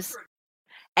toys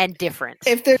and different.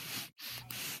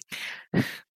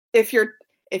 If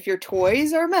your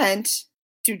toys are meant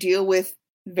to deal with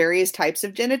various types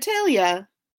of genitalia,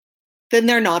 then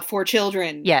they're not for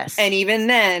children. Yes. And even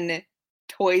then,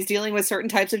 toys dealing with certain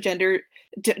types of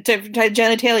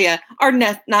genitalia are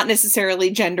not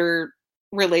necessarily gender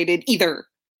related either.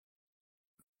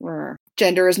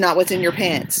 Gender is not what's in your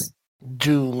pants.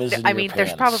 Doom is in your pants.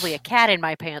 There's probably a cat in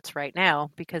my pants right now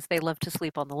because they love to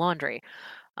sleep on the laundry.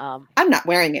 I'm not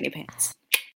wearing any pants.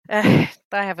 I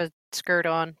have a skirt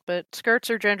on, but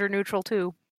skirts are gender neutral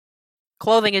too.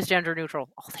 Clothing is gender neutral.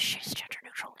 All the shit is gender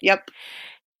neutral. Yep.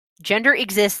 Gender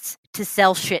exists to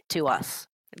sell shit to us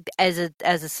as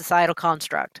a societal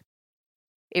construct.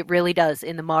 It really does.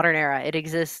 In the modern era, it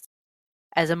exists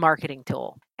as a marketing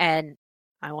tool. And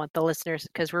I want the listeners,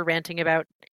 because we're ranting about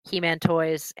He-Man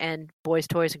toys and boys'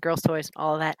 toys and girls' toys and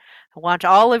all of that, I want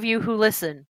all of you who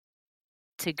listen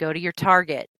to go to your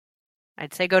Target.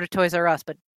 I'd say go to Toys R Us,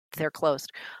 but they're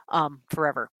closed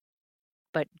forever.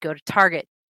 But go to Target,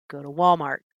 go to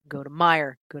Walmart, go to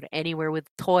Meijer, go to anywhere with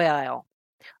a toy aisle.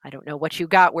 I don't know what you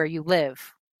got where you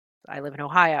live. I live in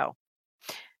Ohio,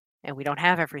 and we don't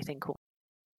have everything cool.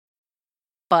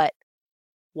 But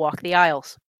walk the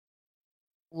aisles.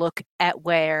 Look at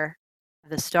where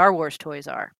the Star Wars toys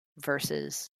are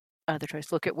versus other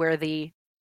toys. Look at where the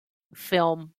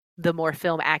more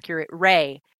film accurate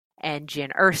Rey and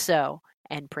Jyn Erso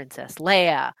and Princess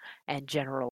Leia and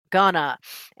General Organa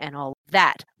and all of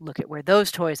that. Look at where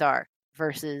those toys are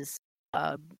versus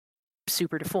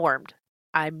super deformed.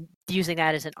 I'm using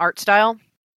that as an art style,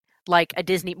 more like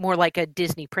a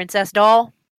Disney princess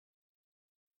doll.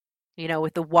 You know,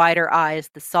 with the wider eyes,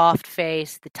 the soft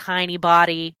face, the tiny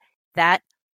body.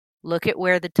 Look at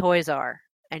where the toys are.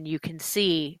 And you can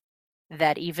see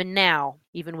that even now,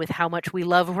 even with how much we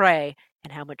love Rey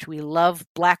and how much we love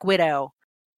Black Widow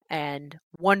and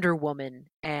Wonder Woman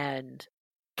and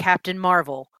Captain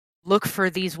Marvel, look for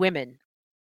these women.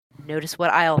 Notice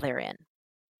what aisle they're in.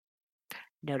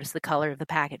 Notice the color of the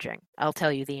packaging. I'll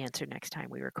tell you the answer next time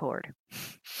we record.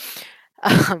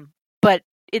 But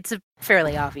it's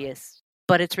fairly obvious,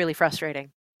 but it's really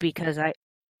frustrating because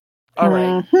All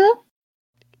right. Mhm.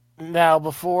 Now,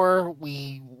 before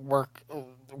we've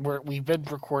been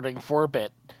recording for a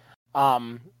bit.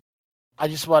 I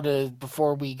just want to,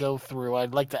 before we go through,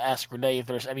 I'd like to ask Renee if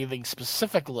there's anything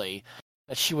specifically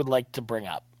that she would like to bring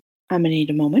up. I'm gonna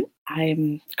need a moment.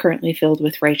 I'm currently filled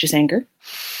with righteous anger.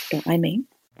 Don't mind me.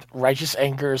 Righteous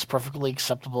anger is perfectly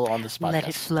acceptable on this podcast. let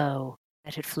it flow.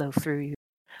 Let it flow through you.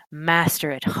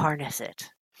 Master it, harness it.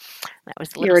 That was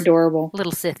You're adorable.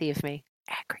 little Sithy of me.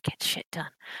 Anger gets shit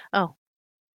done. Oh,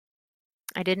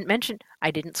 I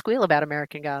didn't squeal about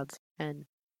American Gods and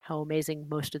how amazing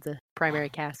most of the primary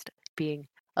cast being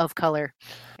of color,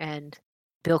 and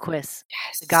Bilquis,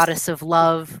 Yes. the goddess of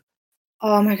love.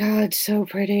 Oh my god, so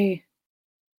pretty.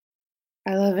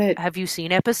 I love it. Have you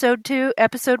seen episode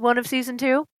 1 of season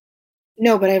 2?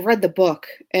 No, but I've read the book,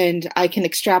 and I can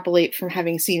extrapolate from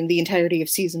having seen the entirety of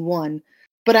season 1.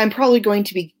 But I'm probably going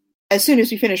to be, as soon as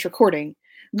we finish recording,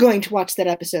 going to watch that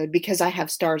episode because I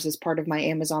have Stars as part of my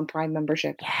Amazon Prime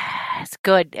membership. Yes,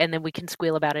 good. And then we can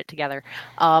squeal about it together.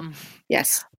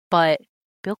 Yes. But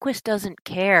Bilquis doesn't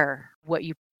care what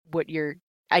your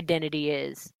identity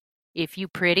is. If you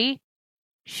pretty,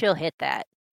 she'll hit that.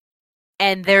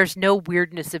 And there's no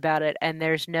weirdness about it, and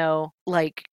there's no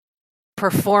like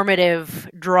performative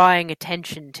drawing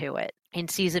attention to it. In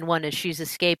season 1, as she's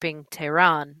escaping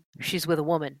Tehran, she's with a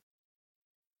woman.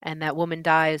 And that woman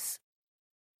dies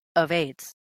of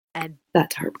AIDS. And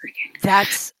That's heartbreaking.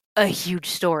 that's a huge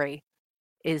story,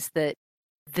 is that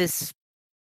this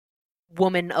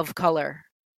woman of color,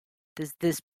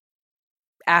 this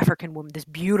African woman, this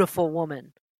beautiful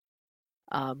woman,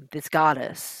 this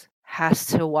goddess, has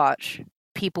to watch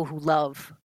people who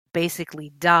love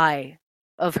basically die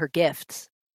of her gifts,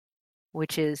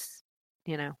 which is,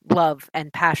 love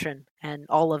and passion and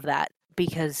all of that,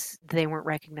 because they weren't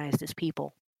recognized as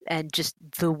people. And just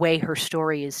the way her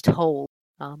story is told,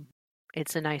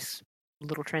 it's a nice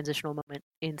little transitional moment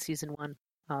in season 1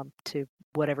 to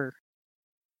whatever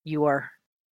you are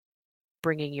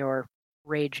bringing your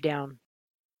rage down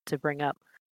to bring up.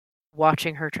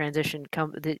 Watching her transition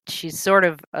she's sort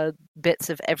of bits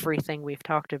of everything we've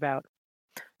talked about.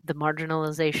 The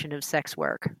marginalization of sex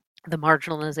work, the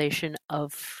marginalization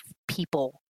of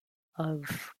people,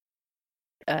 of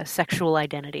sexual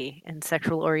identity and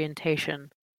sexual orientation.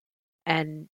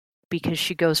 And because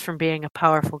she goes from being a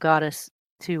powerful goddess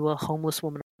to a homeless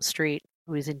woman on the street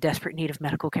who is in desperate need of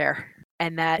medical care.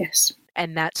 And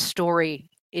that story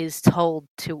is told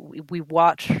we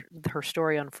watch her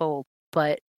story unfold,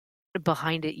 but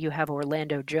behind it you have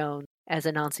Orlando Jones as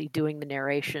Anansi doing the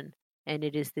narration, and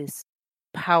it is this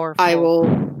powerful. I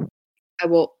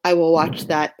will watch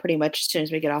that pretty much as soon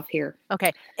as we get off here.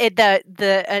 Okay, the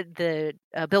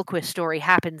Bilquis story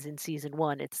happens in season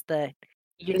 1. It's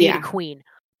you need a queen,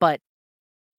 but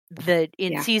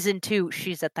in season 2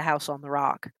 she's at the house on the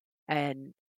rock,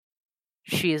 and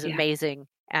she is amazing.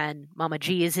 And Mama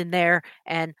G is in there,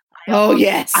 and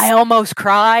I almost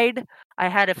cried. I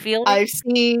had a feeling. I've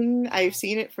seen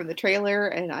it from the trailer,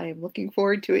 and I am looking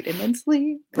forward to it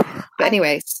immensely. But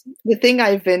anyways, the thing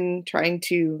I've been trying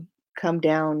to come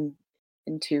down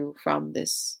into from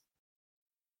this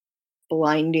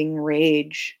blinding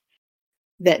rage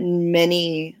that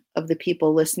many of the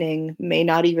people listening may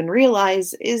not even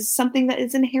realize is something that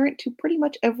is inherent to pretty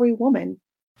much every woman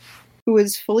who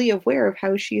is fully aware of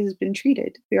how she has been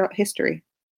treated throughout history.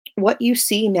 What you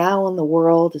see now in the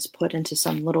world is put into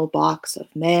some little box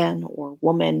of man or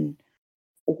woman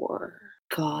or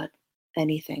God,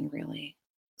 anything really.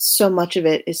 So much of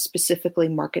it is specifically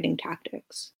marketing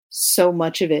tactics. So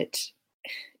much of it,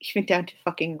 even down to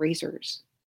fucking razors,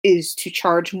 is to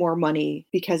charge more money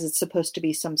because it's supposed to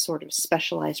be some sort of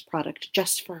specialized product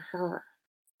just for her.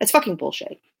 It's fucking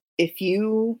bullshit. If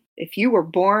you were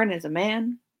born as a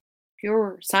man, if you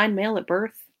were assigned male at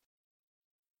birth,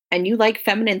 and you like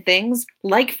feminine things,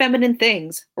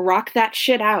 rock that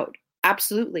shit out.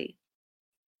 Absolutely.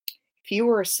 If you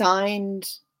were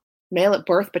assigned male at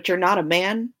birth, but you're not a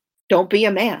man, don't be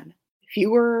a man. If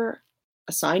you were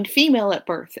assigned female at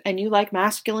birth and you like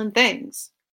masculine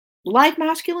things, like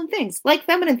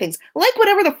feminine things, like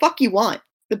whatever the fuck you want.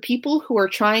 The people who are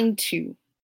trying to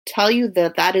tell you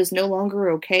that that is no longer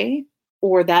okay,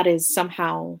 or that is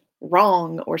somehow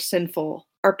wrong or sinful,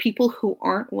 are people who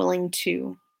aren't willing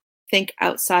to think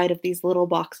outside of these little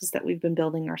boxes that we've been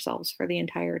building ourselves for the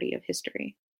entirety of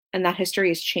history. And that history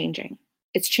is changing.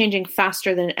 It's changing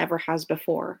faster than it ever has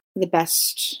before. The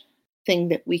best thing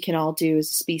that we can all do as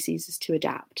a species is to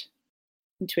adapt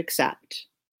and to accept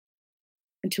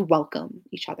and to welcome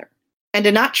each other and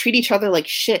to not treat each other like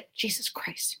shit. Jesus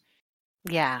Christ.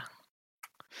 Yeah.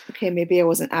 Okay, maybe I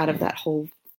wasn't out of that whole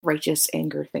righteous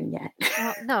anger thing yet.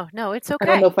 No, it's okay. I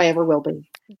don't know if I ever will be.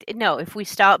 No, if we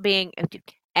stop being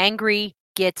angry,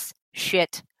 gets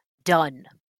shit done.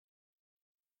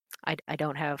 I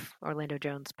don't have Orlando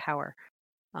Jones' power,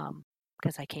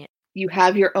 because I can't. You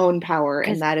have your own power,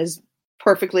 and that is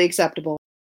perfectly acceptable.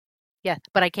 Yeah,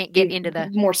 but I can't get into the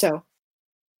more so.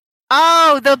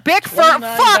 Oh, the Bic for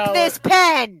 $29. this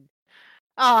pen.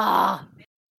 Ah,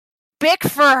 Bic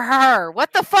for her.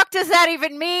 What the fuck does that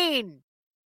even mean?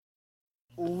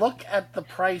 Look at the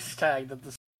price tag that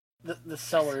the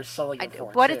seller is selling it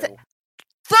for. What is it?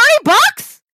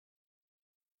 $30?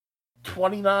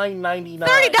 $29.99.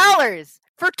 $30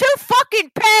 for 2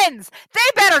 fucking pens. They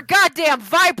better goddamn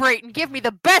vibrate and give me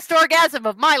the best orgasm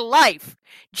of my life.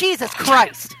 Jesus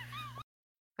Christ.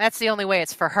 That's the only way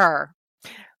it's for her.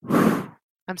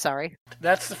 I'm sorry.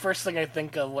 That's the first thing I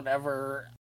think of whenever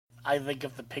I think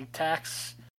of the pink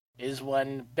tax, is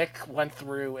when Bic went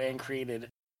through and created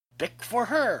Bic for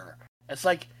her. It's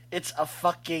like, it's a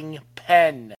fucking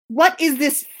pen. What is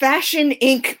this fashion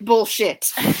ink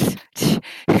bullshit?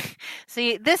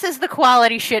 See, this is the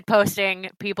quality shit posting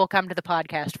people come to the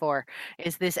podcast for,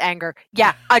 is this anger.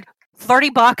 Yeah,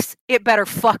 $30, it better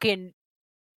fucking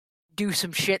do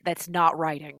some shit that's not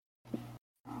writing.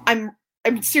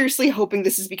 I'm seriously hoping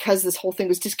this is because this whole thing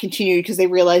was discontinued because they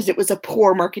realized it was a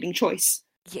poor marketing choice.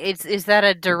 Is that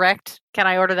a direct? Can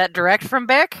I order that direct from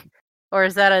Bic? Or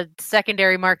is that a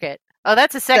secondary market? Oh,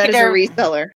 that's a secondary... That is a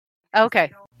reseller.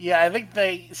 Okay. Yeah, I think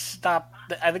they stopped...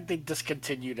 I think they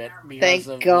discontinued it because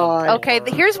Thank God. Okay,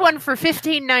 here's one for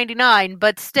 $15.99,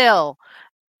 but still...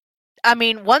 I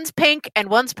mean, one's pink and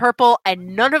one's purple,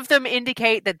 and none of them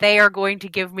indicate that they are going to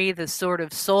give me the sort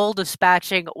of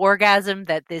soul-dispatching orgasm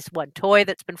that this one toy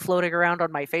that's been floating around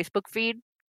on my Facebook feed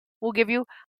will give you.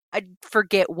 I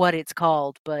forget what it's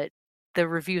called, but the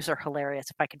reviews are hilarious.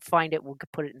 If I can find it, we'll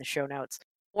put it in the show notes.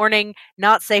 Warning,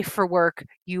 not safe for work.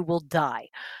 You will die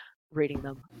reading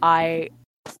them. I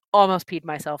almost peed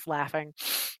myself laughing.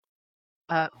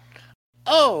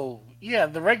 Oh, yeah,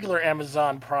 the regular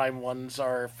Amazon Prime ones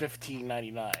are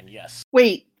 $15.99, yes.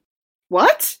 Wait,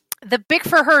 what? The Bic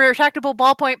for her retractable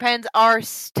ballpoint pens are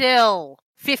still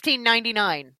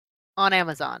 $15.99 on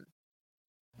Amazon.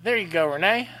 There you go,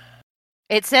 Renee.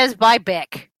 It says by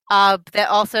Bic. That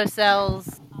also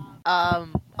sells a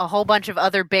whole bunch of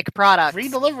other Bic products. Free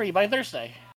delivery by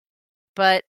Thursday.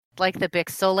 But like the Bic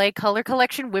Soleil Color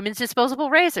Collection women's disposable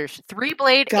razors,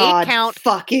 3-blade, God 8-count.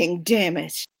 Fucking damn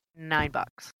it! $9.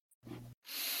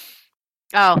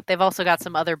 Oh, they've also got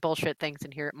some other bullshit things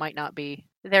in here. It might not be.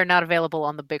 They're not available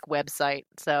on the Bic website,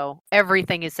 so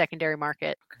everything is secondary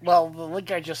market. Well, the link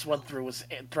I just went through was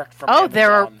direct from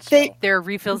Amazon. There are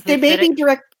refills. They may be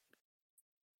direct.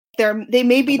 They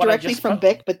may be directly from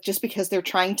Bic, but just because they're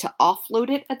trying to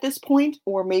offload it at this point,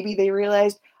 or maybe they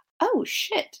realized, oh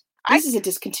shit, this is a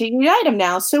discontinued item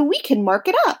now, so we can mark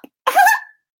it up.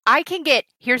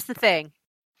 Here's the thing,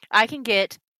 I can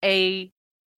get a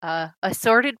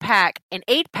assorted pack, an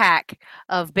 8-pack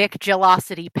of Bic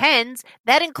Gelosity pens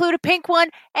that include a pink one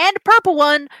and a purple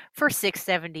one for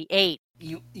 $6.78.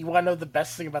 You want to know the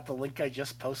best thing about the link I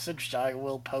just posted, which I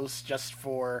will post just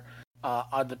for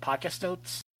on the podcast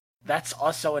notes? That's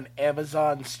also an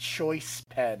Amazon's Choice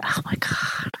pen. Oh my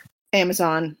god.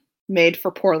 Amazon, made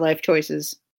for poor life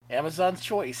choices. Amazon's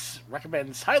Choice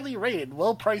recommends highly rated,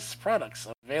 low-priced products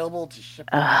available to ship.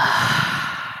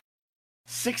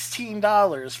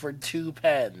 $16 for 2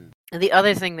 pens. And the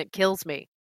other thing that kills me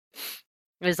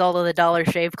is all of the Dollar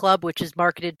Shave Club, which is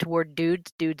marketed toward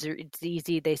dudes. Dudes it's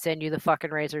easy. They send you the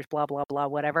fucking razors, blah, blah, blah,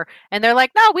 whatever. And they're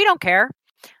like, no, we don't care.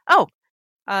 Oh,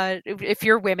 if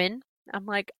you're women, I'm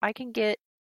like, I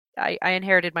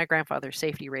inherited my grandfather's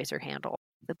safety razor handle.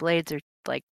 The blades are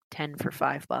like 10 for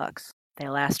 $5. They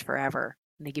last forever.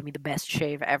 And they give me the best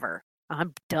shave ever.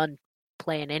 I'm done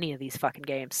playing any of these fucking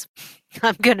games.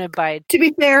 I'm gonna buy it. To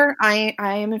be fair, I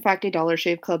am in fact a Dollar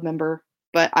Shave Club member,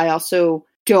 but I also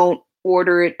don't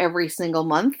order it every single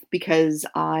month because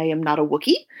I am not a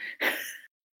Wookiee.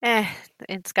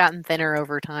 It's gotten thinner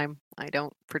over time. I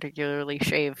don't particularly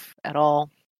shave at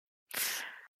all.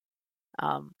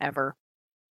 Ever.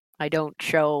 I don't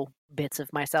show bits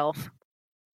of myself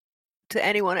to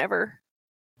anyone ever.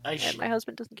 And my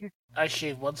husband doesn't care. I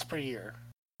shave once per year.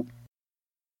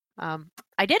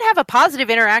 I did have a positive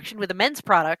interaction with a men's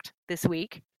product this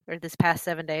week, or this past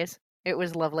 7 days. It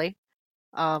was lovely.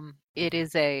 It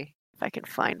is if I can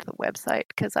find the website,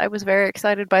 because I was very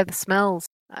excited by the smells.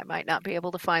 I might not be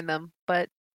able to find them, but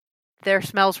their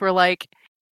smells were like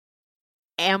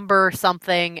amber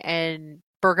something and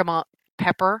bergamot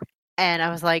pepper, And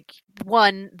I was like,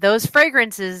 one, those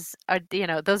fragrances are,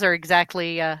 those are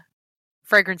exactly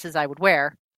fragrances I would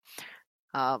wear.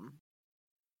 And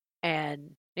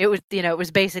it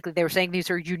was basically, they were saying these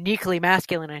are uniquely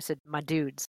masculine. I said, my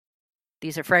dudes,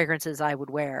 these are fragrances I would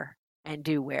wear and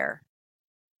do wear.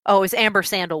 Oh, it was amber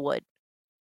sandalwood,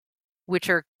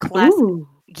 which are classic. Ooh.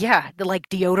 Yeah, the like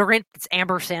deodorant. It's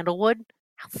amber sandalwood.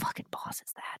 How fucking boss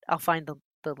is that? I'll find the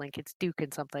link. It's Duke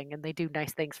and something, and they do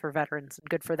nice things for veterans, and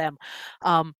good for them.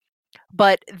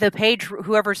 But the page,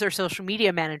 whoever's their social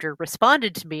media manager,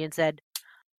 responded to me and said,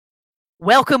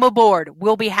 "Welcome aboard.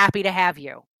 We'll be happy to have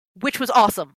you," which was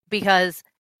awesome because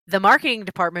the marketing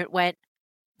department went,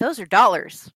 "Those are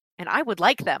dollars, and I would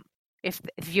like them. If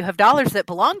you have dollars that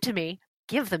belong to me,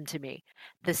 give them to me."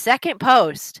 The second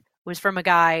post was from a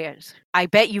guy. I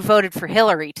bet you voted for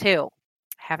Hillary too.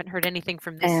 Haven't heard anything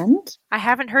from this. And I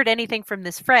haven't heard anything from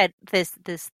this Fred. This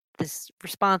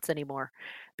response anymore,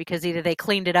 because either they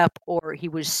cleaned it up or he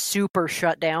was super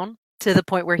shut down to the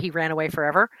point where he ran away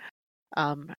forever.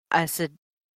 I said,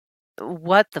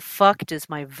 what the fuck does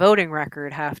my voting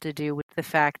record have to do with the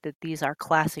fact that these are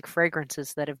classic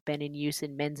fragrances that have been in use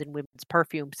in men's and women's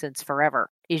perfume since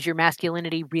forever? Is your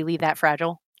masculinity really that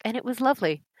fragile? And it was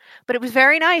lovely. But it was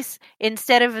very nice.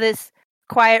 Instead of this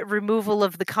quiet removal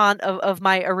of the of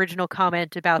my original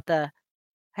comment about the,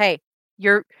 hey,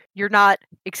 you're not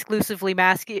exclusively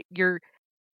masculine, your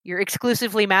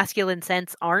exclusively masculine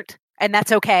scents aren't, and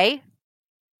that's okay,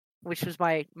 which was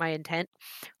my intent,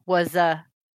 was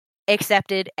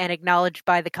accepted and acknowledged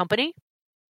by the company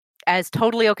as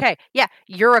totally okay. Yeah,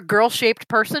 you're a girl-shaped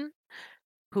person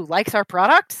who likes our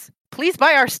products. Please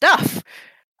buy our stuff.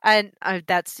 And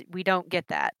we don't get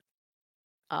that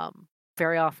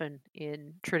very often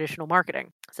in traditional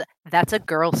marketing. So that's a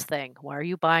girl's thing. Why are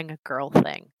you buying a girl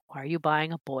thing? Why are you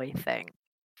buying a boy thing?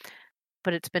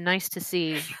 But it's been nice to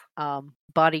see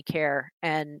body care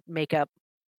and makeup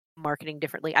marketing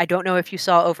differently. I don't know if you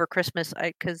saw over Christmas,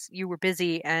 because you were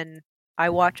busy, and I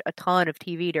watch a ton of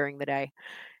TV during the day,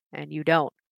 and you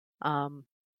don't.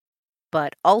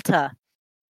 But Ulta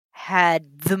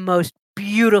had the most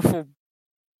beautiful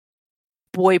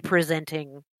boy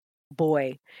presenting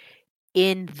boy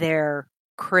in their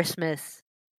Christmas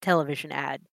television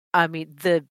ad. I mean,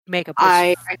 the makeup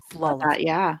was flawless. That,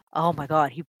 yeah. Oh my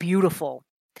god, he's beautiful,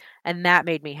 and that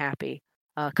made me happy.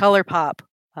 ColourPop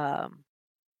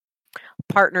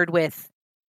partnered with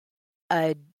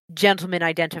a gentleman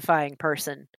identifying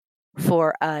person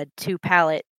for a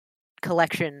 2-palette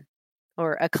collection,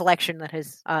 or a collection that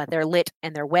has their lit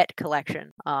and their wet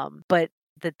collection. But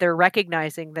that they're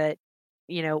recognizing that,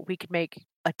 we could make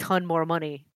a ton more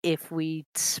money if we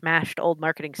smashed old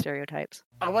marketing stereotypes.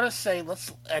 I want to say,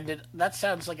 let's end it. That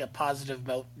sounds like a positive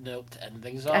note to end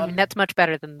things on. I mean, that's much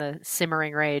better than the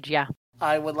simmering rage, yeah.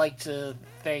 I would like to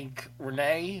thank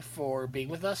Renee for being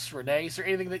with us. Renee, is there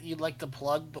anything that you'd like to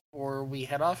plug before we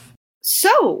head off?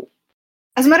 So,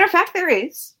 as a matter of fact, there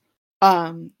is.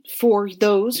 For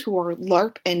those who are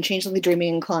LARP and Changeling the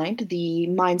Dreaming inclined, the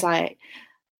Mind's Eye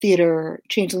Theater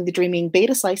Changeling the Dreaming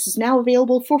beta slice is now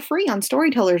available for free on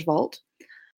Storyteller's Vault.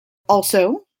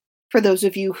 Also, for those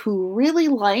of you who really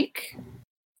like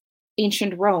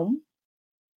Ancient Rome,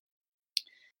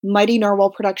 Mighty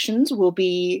Narwhal Productions will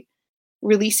be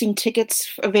releasing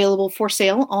tickets available for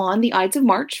sale on the Ides of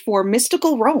March for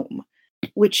Mystical Rome,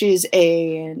 which is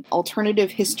an alternative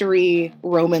history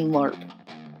Roman LARP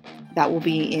that will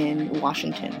be in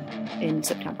Washington in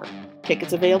September.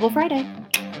 Tickets available Friday.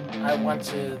 I want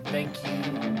to thank you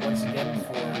once again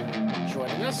for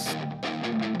joining us.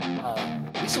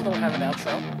 We still don't have an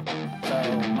outro. So,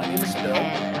 my name is Bill.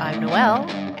 And I'm Noelle,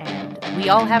 and we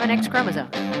all have an X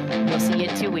chromosome. We'll see you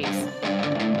in 2 weeks.